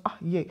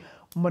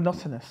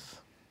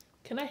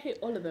 Can I hit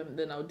all of them?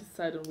 Then I'll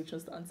decide on which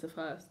ones to answer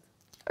first.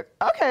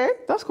 Okay,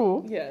 that's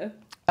cool. Yeah.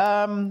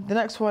 The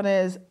next one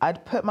is,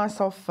 I'd put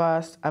myself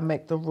first and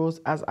make the rules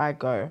as I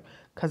go,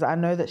 because I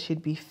know that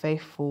she'd be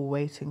faithful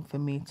waiting for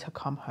me to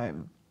come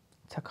home.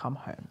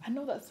 I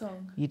know that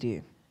song. You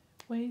do.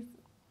 Wait.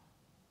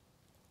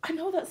 I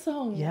know that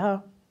song.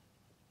 Yeah.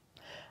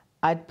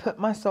 I'd put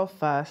myself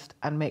first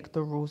and make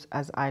the rules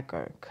as I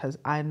go, because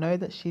I know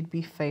that she'd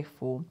be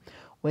faithful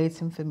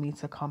waiting for me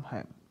to come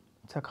home.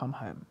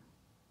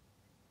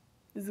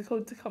 Is it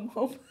called To Come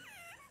Home?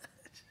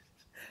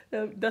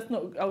 No, that's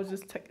not. I was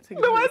just taking.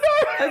 No, I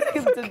know.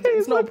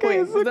 It's not a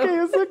point.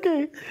 It's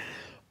okay.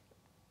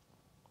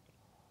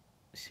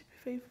 She'd be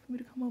faithful for me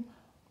to come home.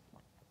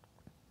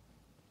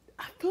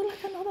 I feel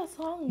like I know that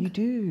song. You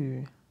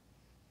do.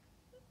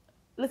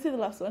 Let's see the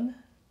last one.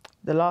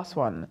 The last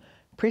one.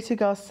 Pretty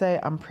girls say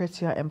I'm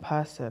prettier in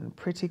person.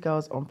 Pretty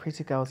girls on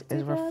pretty girls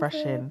is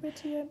refreshing.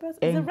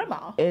 Is it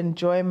Rema?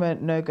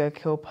 Enjoyment, no go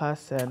kill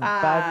person.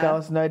 Bad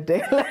girls, no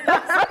daylight.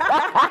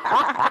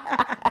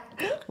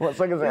 What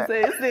song is it?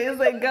 She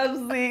say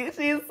Gabzy.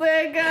 She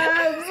say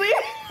Gabzy.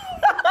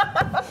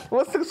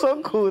 What's the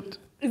song called?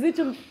 Is it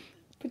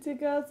Pretty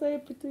girls say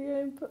prettier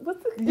in person?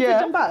 What's the? Yeah.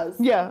 Is it Jumbaz?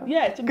 Yeah.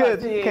 Yeah, Jumbaz.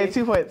 Good. Yeah. Okay,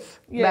 2 points.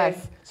 Yeah.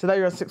 Nice. So now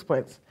you're on 6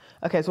 points.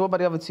 Okay, so what about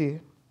the other 2?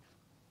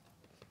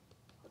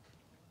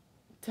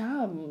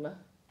 Damn.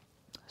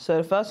 So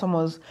the first one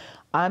was,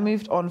 I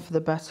moved on for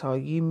the better.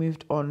 You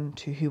moved on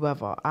to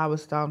whoever. I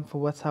was down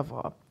for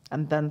whatever.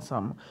 And then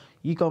some.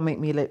 You gonna make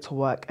me late to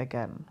work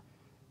again.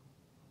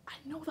 I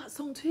know that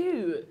song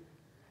too.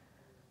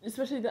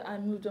 Especially that I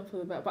moved on for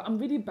the better. But I'm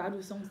really bad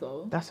with songs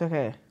though. That's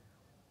okay.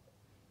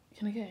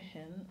 Can I get a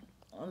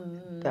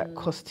hint? That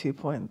cost 2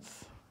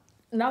 points.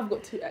 Now I've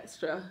got 2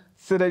 extra.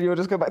 So then you'll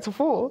just go back to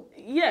 4?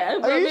 Yeah.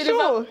 But Are you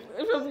sure?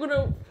 If I'm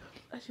gonna...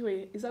 Actually,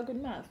 wait. Is that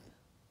good math?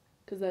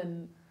 Because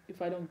then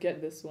if I don't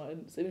get this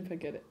one, so even if I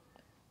get it.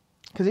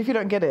 Because if you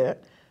don't get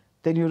it,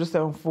 then you'll just stay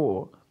on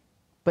 4.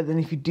 But then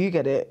if you do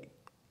get it,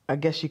 I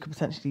guess you could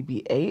potentially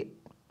be 8.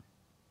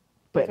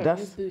 But if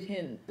that's... If I use the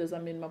hint, does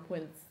that mean my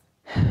points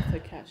are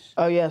cash?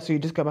 Oh yeah, so you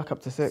just go back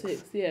up to 6.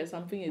 6, yeah. So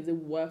I'm thinking, is it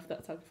worth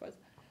that sacrifice?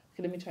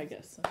 Okay, let me try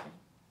guess. Okay.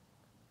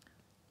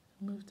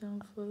 Move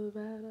down for the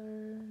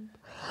better.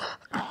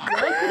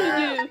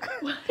 Why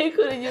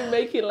couldn't you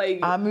make it like...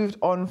 I moved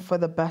on for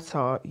the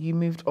better. You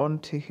moved on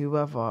to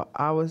whoever.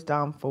 I was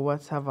down for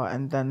whatever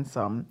and then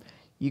some.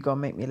 You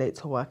gonna make me late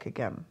to work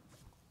again.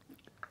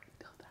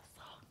 Oh, that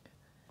song.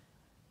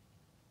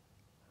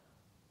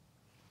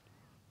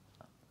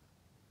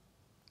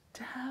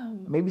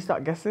 Damn. Maybe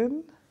start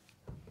guessing?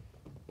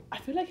 I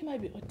feel like it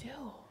might be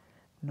Odile.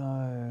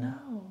 No.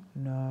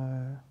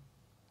 No.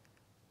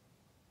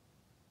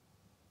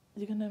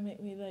 You're gonna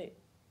make me like...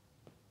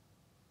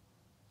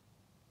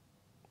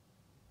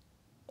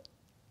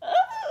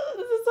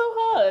 This is so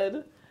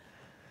hard.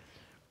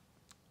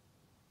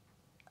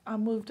 I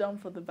moved on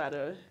for the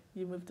better.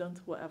 You moved on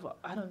to whatever.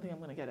 I don't think I'm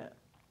gonna get it.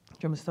 Do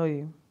you want me to tell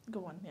you?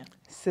 Go on, yeah.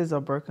 Scissor,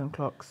 Broken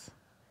Clocks.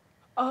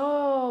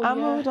 Oh, I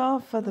moved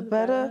on for the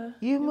better.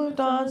 You moved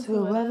on to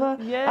whoever.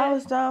 Yeah. I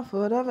was down for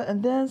whatever,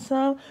 and then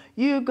some.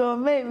 You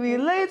gonna make me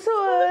late to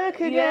work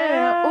again.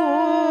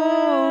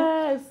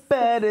 Yes. Ooh,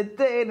 better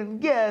day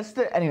than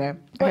yesterday. Anyway,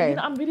 But okay. you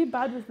know, I'm really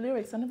bad with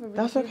lyrics. I never really.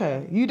 That's do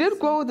okay. that. You did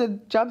go with the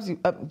Gabzy.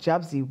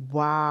 Gabzy.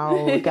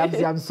 Wow,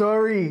 Gabzy. I'm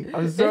sorry. No,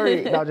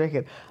 I'm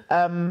joking.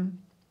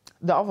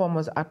 The other one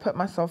was I put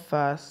myself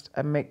first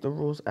and make the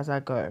rules as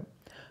I go.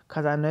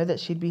 Because I know that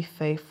she'd be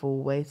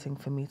faithful waiting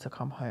for me to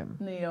come home.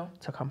 Neo.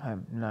 To come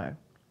home, no.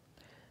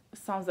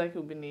 Sounds like it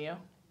would be Neo.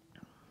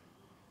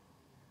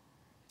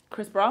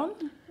 Chris Brown?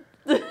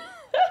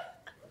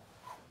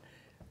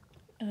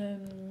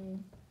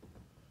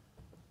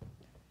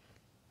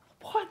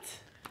 What?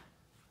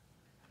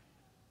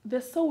 They're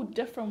so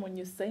different when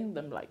you're saying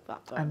them like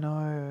that, though. I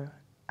know.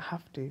 I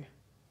have to.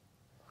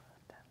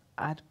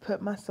 I'd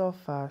put myself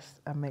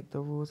first and make the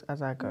rules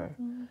as I go.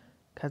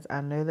 Because I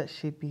know that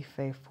she'd be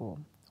faithful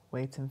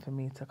waiting for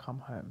me to come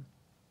home.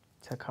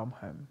 To come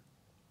home.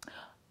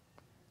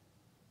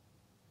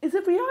 Is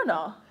it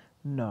Rihanna?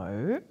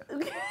 No.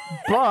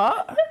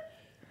 But...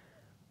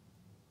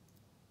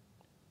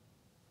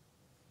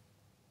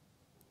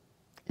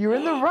 You're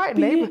in the right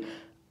neighborhood.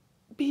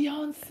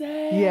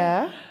 Beyonce.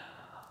 Yeah.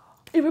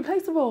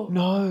 Irreplaceable.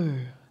 No.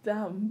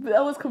 Damn,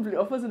 that was completely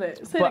off, wasn't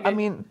it? Say it But again. I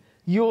mean,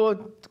 you're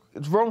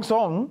wrong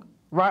song,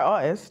 right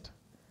artist.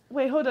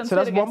 Wait, hold on. So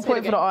that's 1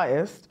 point for the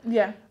artist.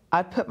 Yeah.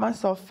 I'd put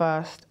myself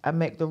first and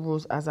make the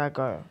rules as I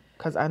go.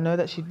 Because I know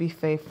that she'd be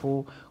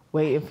faithful,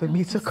 waiting for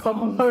me to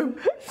come home.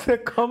 To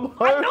come home.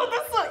 I know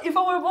this song. If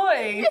I were a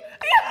boy.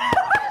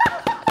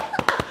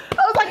 I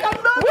was like, I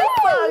know this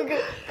song.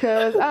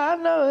 Because I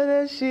know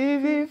that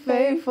she'd be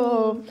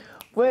faithful,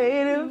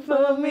 waiting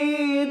for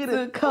me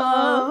to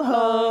come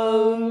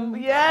home.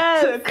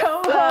 Yes. To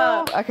come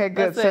home. Okay,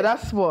 good. That's So it.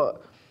 that's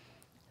what?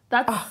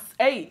 That's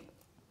 8.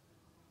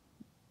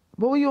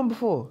 What were you on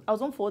before? I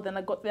was on 4, then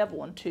I got the other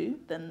one 2,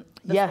 then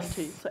this Yes.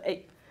 one 2, so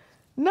 8.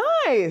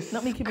 Nice.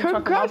 Not me keeping track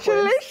of my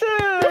Congratulations.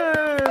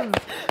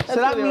 So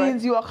that really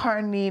means you are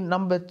currently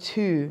number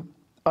 2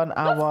 on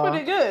our... That's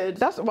pretty good.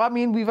 That's what I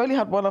mean. We've only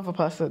had one other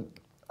person.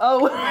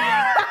 Oh.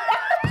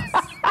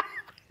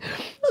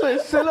 So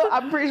Scylla,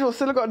 I'm pretty sure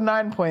Scylla got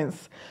 9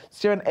 points.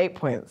 So you're on 8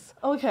 points.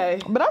 Okay.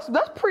 But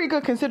that's pretty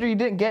good considering you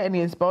didn't get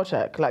any in spell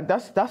check. Like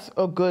that's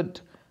a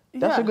good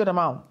Yeah. good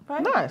amount.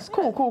 Right? Nice.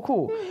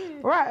 Cool.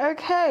 Right,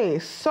 okay.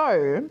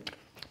 So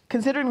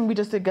considering we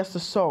just did guess the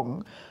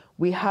song,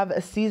 we have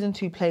a season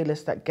 2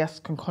 playlist that guests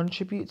can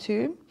contribute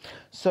to.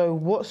 So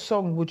what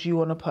song would you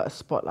want to put a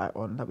spotlight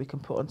on that we can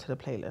put onto the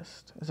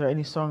playlist? Is there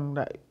any song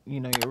that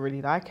you're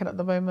really liking at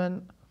the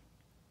moment?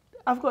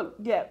 I've got,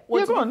 yeah.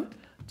 Yeah, go on.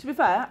 To be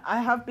fair,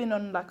 I have been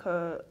on like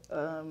a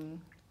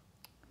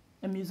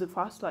music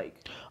fast, like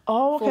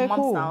Oh, okay, for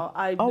months cool. now.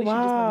 I Oh, literally just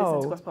been listening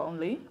wow. to gospel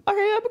only.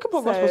 Okay, yeah, we could put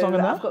a So gospel song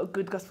in there. I've got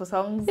good gospel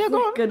songs. Yeah, go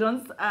on. Good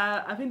ones.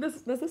 I think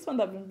there's this one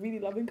that I've been really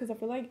loving because I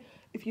feel like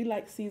if you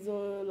like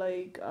Caesar,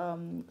 like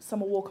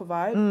Summer Walker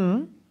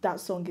vibe, that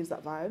song gives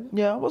that vibe.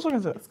 Yeah, what song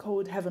is it? It's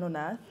called Heaven on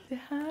Earth. To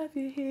have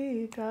you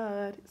here,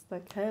 God, it's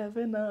like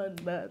heaven on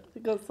earth.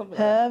 It goes something like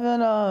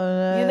Heaven on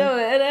earth. You know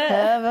it, innit?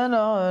 Heaven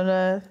on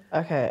earth.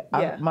 Okay,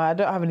 Yeah. I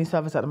don't have any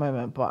service at the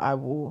moment, but I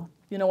will.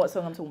 You know what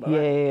song I'm talking about, Yeah,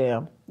 right?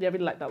 yeah. Yeah, I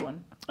really like that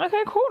one.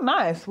 Okay, cool,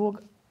 nice. We'll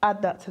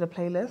add that to the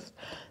playlist.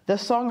 The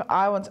song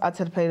I want to add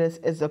to the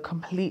playlist is a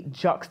complete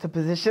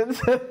juxtaposition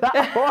to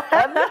that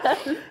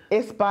one.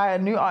 It's by a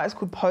new artist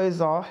called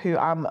Poser, who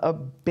I'm a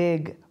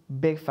big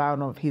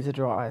fan of. He's a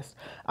drill artist.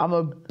 I'm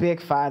a big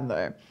fan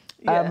though.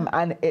 Yeah.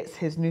 And it's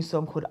his new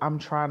song called I'm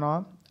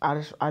Tryna.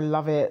 I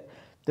love it.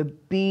 The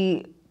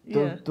beat,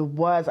 the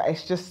words,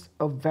 it's just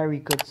a very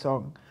good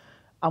song.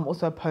 I'm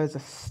also a Poser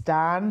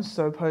stan,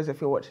 so Poser,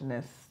 if you're watching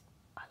this,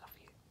 I love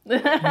you.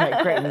 You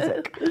make great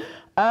music.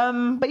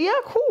 But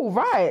yeah, cool,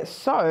 right.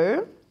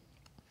 So,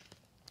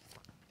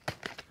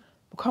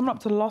 we're coming up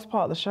to the last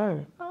part of the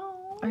show.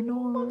 Oh, I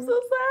know. I'm so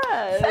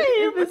sad. Same,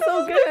 It's been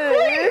so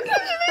good.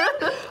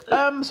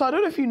 So I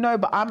don't know if you know,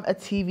 but I'm a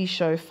TV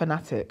show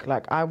fanatic.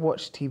 Like, I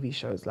watch TV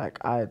shows. Like,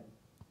 I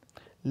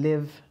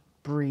live,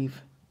 breathe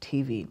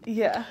TV.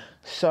 Yeah.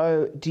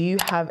 So do you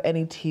have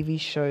any TV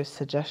show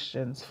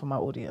suggestions for my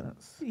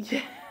audience?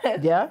 Yeah.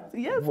 Yeah?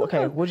 Yes.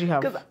 Okay, what do you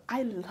have? Because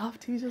I love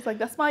TV shows. Like,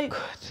 that's my...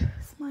 Good.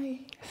 It's my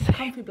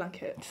comfy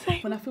blanket.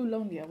 Same. When I feel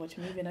lonely, I watch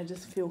a movie and I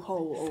just feel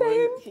whole. Or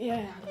Same.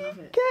 Yeah, I love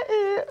it. Get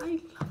it. I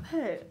love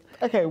it.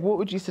 Okay, what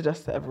would you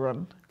suggest to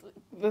everyone?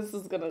 This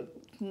is gonna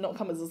not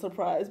come as a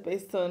surprise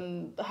based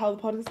on how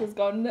the podcast has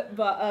gone,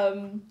 but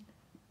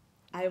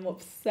I am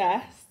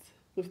obsessed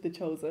with The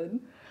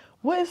Chosen.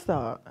 What is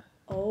that?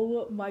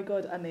 Oh my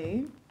god,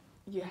 Annie,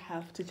 you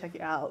have to check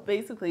it out.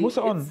 Basically, What's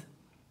it on?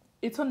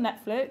 It's on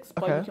Netflix,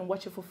 but Okay. you can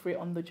watch it for free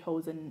on the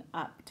Chosen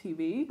app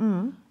TV.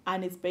 Mm.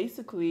 And it's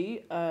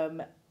basically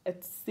a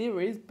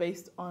series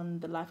based on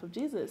the life of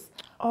Jesus.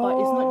 But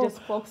it's not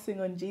just focusing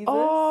on Jesus.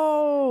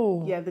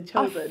 Oh. Yeah, The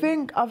Chosen. I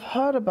think I've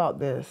heard about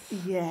this.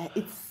 Yeah,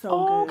 it's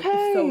so good.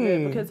 It's so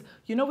Okay. good. Because,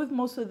 you know, with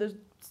most of the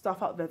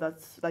stuff out there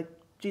that's like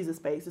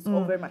Jesus-based, it's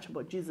all very much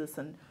about Jesus.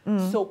 And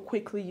so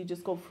quickly you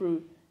just go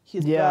through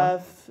his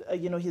birth,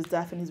 his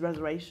death and his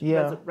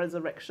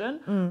resurrection.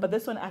 But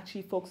this one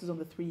actually focuses on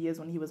the 3 years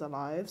when he was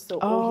alive. So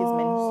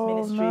all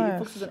his ministry, nice. it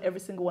focuses on every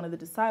single one of the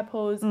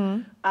disciples.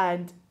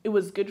 And it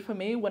was good for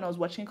me when I was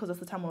watching, because that's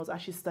the time when I was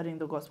actually studying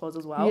the Gospels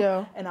as well.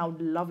 Yeah. And I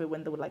would love it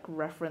when they would like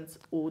reference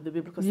all the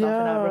biblical stuff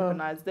and I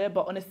recognized it.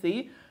 But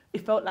honestly,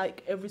 it felt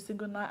like every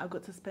single night I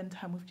got to spend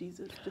time with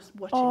Jesus, just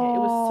watching it. It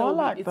was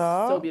so it's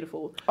so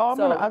beautiful. Oh, I'm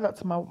so gonna add that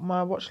to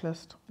my watch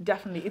list.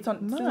 definitely, it's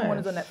on season 1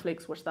 is on Nice.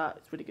 Netflix. Watch that;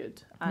 it's really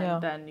good.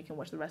 And then you can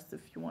watch the rest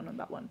if you want on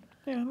that one.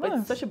 Yeah, But nice.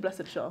 it's such a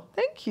blessed show.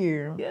 Thank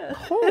you. Yeah.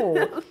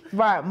 Cool.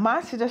 Right,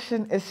 my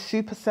suggestion is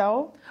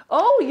Supercell.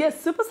 Oh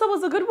yes, Superstar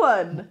was a good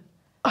one.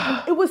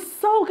 It was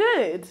so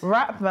good.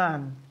 Rap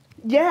man.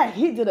 Yeah,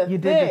 he did a You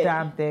thing. did the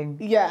damn thing.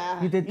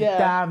 Yeah. You did the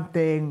damn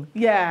thing.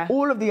 Yeah.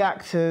 All of the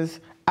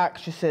actors,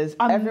 actresses,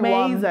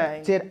 everyone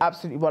Amazing. did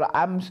absolutely well.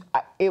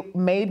 It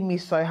made me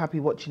so happy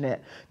watching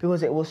it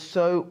because it was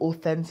so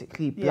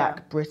authentically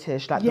Black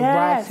British. Like the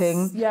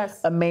writing,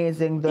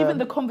 amazing. Even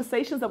the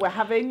conversations that we're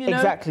having, you know.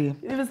 Exactly.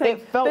 It was like,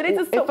 It felt they need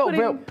to stop putting-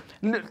 real.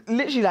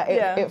 Literally, like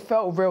it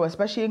felt real,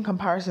 especially in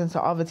comparison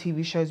to other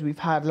TV shows we've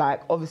had.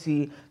 Like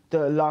obviously,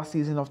 the last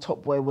season of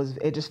Top Boy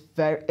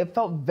it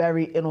felt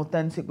very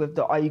inauthentic with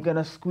the "Are you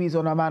gonna squeeze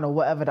on a man?" or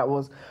whatever that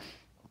was.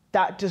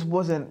 That just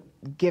wasn't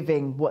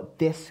giving what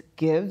this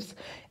gives.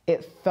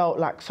 It felt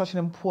like such an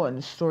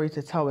important story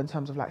to tell in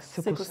terms of like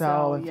sickle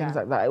cell and things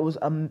like that. It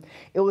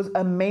was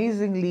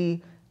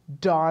amazingly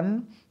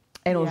done,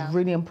 and it was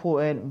really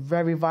important,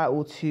 very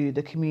vital to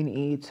the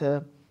community,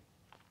 to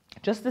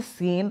just the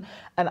scene,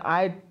 and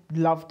I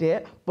loved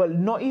it. But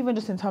not even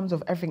just in terms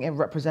of everything it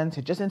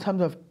represented, just in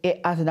terms of it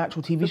as an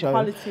actual TV show. The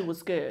quality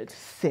was good.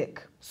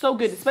 Sick. So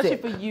good,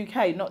 especially Sick. for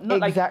UK. Not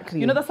Exactly.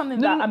 like, you know, that's something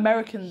that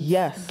Americans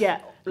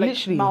get. Like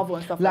literally, Marvel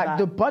and stuff like that.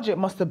 the budget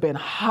must have been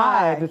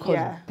high because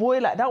boy,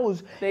 like it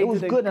was They did a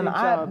good. good And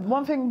job.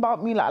 one thing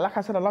about me, like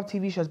I said, I love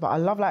TV shows, but I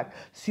love like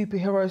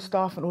superhero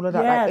stuff and all of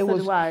that. Yeah, Like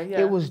so do I,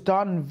 it was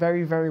done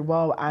very, very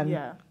well.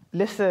 And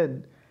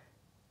listen,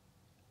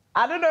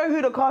 I don't know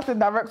who the casting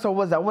director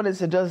was that wanted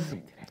to just.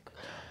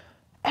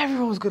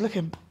 Everyone was good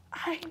looking.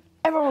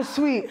 Everyone was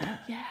sweet.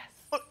 Yes.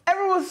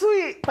 Everyone was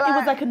sweet. But it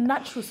was like a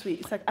natural sweet.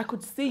 It's like I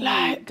could see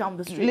you down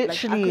the street.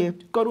 Literally. Like I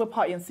could go to a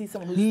party and see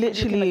someone who's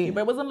looking like you.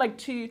 But it wasn't like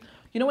too,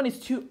 you know, when it's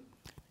too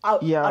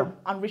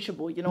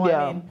unreachable, you know what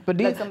I mean? But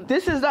like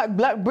this is like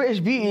Black British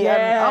beauty.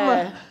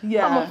 And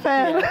I'm a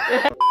fan.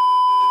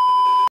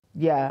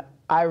 Yeah,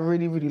 I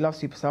really, really love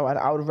Supercell, and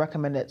I would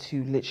recommend it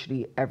to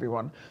literally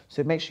everyone.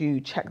 So make sure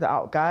you check that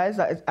out, guys.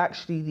 That is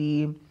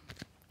actually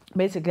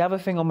basically I have a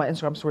thing on my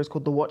Instagram stories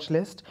called the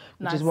Watchlist,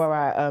 which is where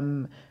I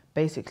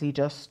basically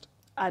just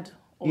add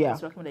all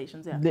these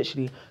recommendations. Yeah,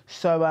 literally.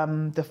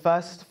 So the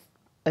first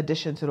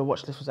addition to the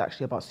watch list was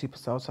actually about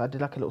Supercell, so I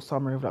did like a little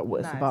summary of like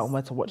what it's about and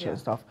where to watch it and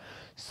stuff.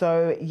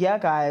 So yeah,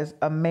 guys,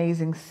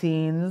 amazing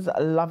scenes,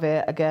 love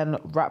it. Again,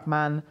 Rap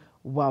Man,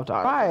 well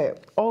done. Right,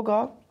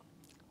 Olga,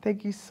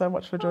 thank you so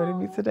much for joining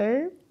me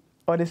today.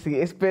 Honestly,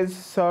 it's been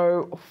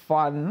so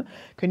fun.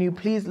 Can you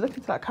please look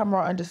into that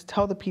camera and just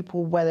tell the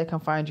people where they can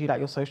find you, like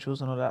your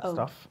socials and all that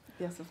stuff?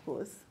 Yes, of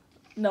course.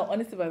 No,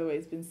 honestly, by the way,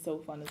 it's been so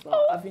fun as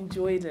well. I've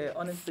enjoyed it,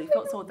 honestly. It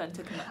felt so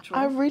authentic and natural.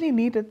 I really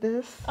needed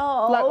this.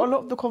 Like, a lot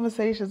of the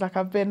conversations, like,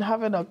 I've been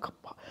having a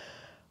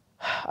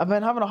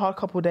hard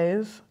couple of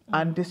days,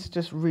 and this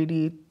just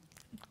really,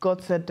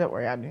 God said, don't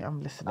worry, Anu,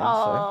 I'm listening.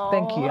 So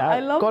thank you.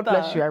 I love God that.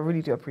 bless you. I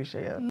really do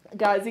appreciate it.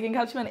 Guys, you can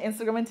catch me on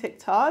Instagram and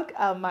TikTok.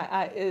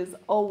 My @ is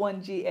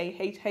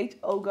O1GAHH,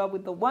 Olga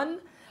with the 1.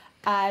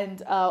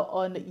 And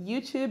on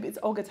YouTube, it's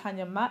Olga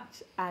Tanya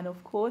Match. And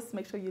of course,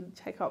 make sure you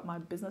check out my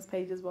business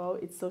page as well.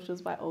 It's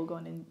Socials by Olga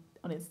on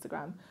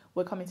Instagram.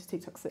 We're coming to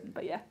TikTok soon,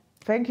 but yeah.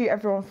 Thank you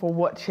everyone for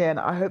watching.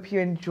 I hope you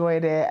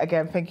enjoyed it.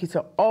 Again, thank you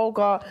to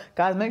Olga.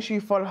 Guys, make sure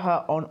you follow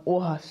her on all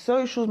her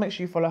socials. Make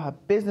sure you follow her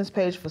business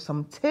page for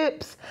some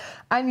tips.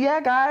 And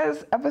yeah,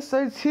 guys,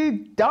 episode 2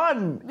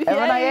 done. Yay.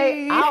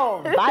 MNIA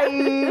out.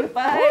 Bye.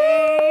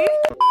 Bye.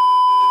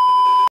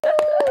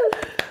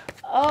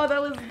 Oh,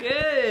 that was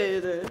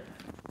good.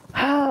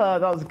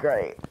 That was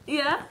great.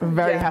 Yeah. I'm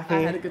very happy.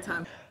 I had a good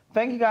time.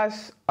 Thank you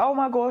guys. Oh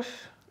my gosh.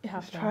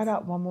 Let's try it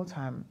out one more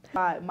time.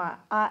 Right, my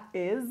at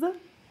is...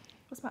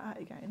 What's my at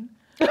again?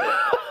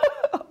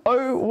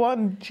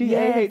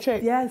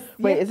 O1GAHH. Yes.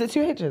 Wait, is it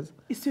 2 H's?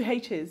 It's 2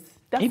 H's.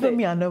 That's Even it.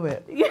 me, I know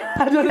it. Yeah,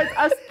 I don't know.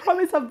 I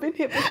promise I've been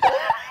here before.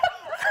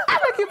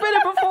 Like you've been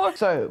here before.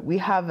 So we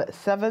have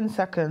 7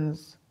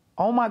 seconds.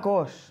 Oh my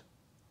gosh.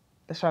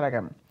 Let's try that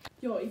again.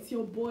 Yo, it's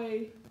your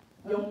boy,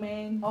 your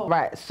man. Oh.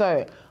 Right,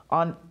 so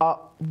on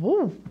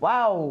woo,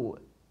 wow.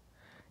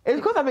 It's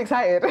because I'm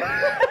excited.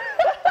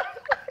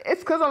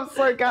 It's because I'm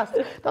so gassed.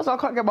 That's why I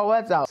can't get my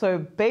words out. So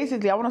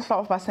basically, I want to start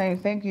off by saying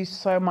thank you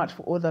so much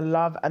for all the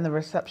love and the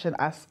reception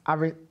as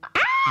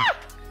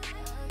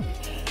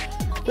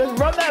Let's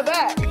run that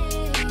back.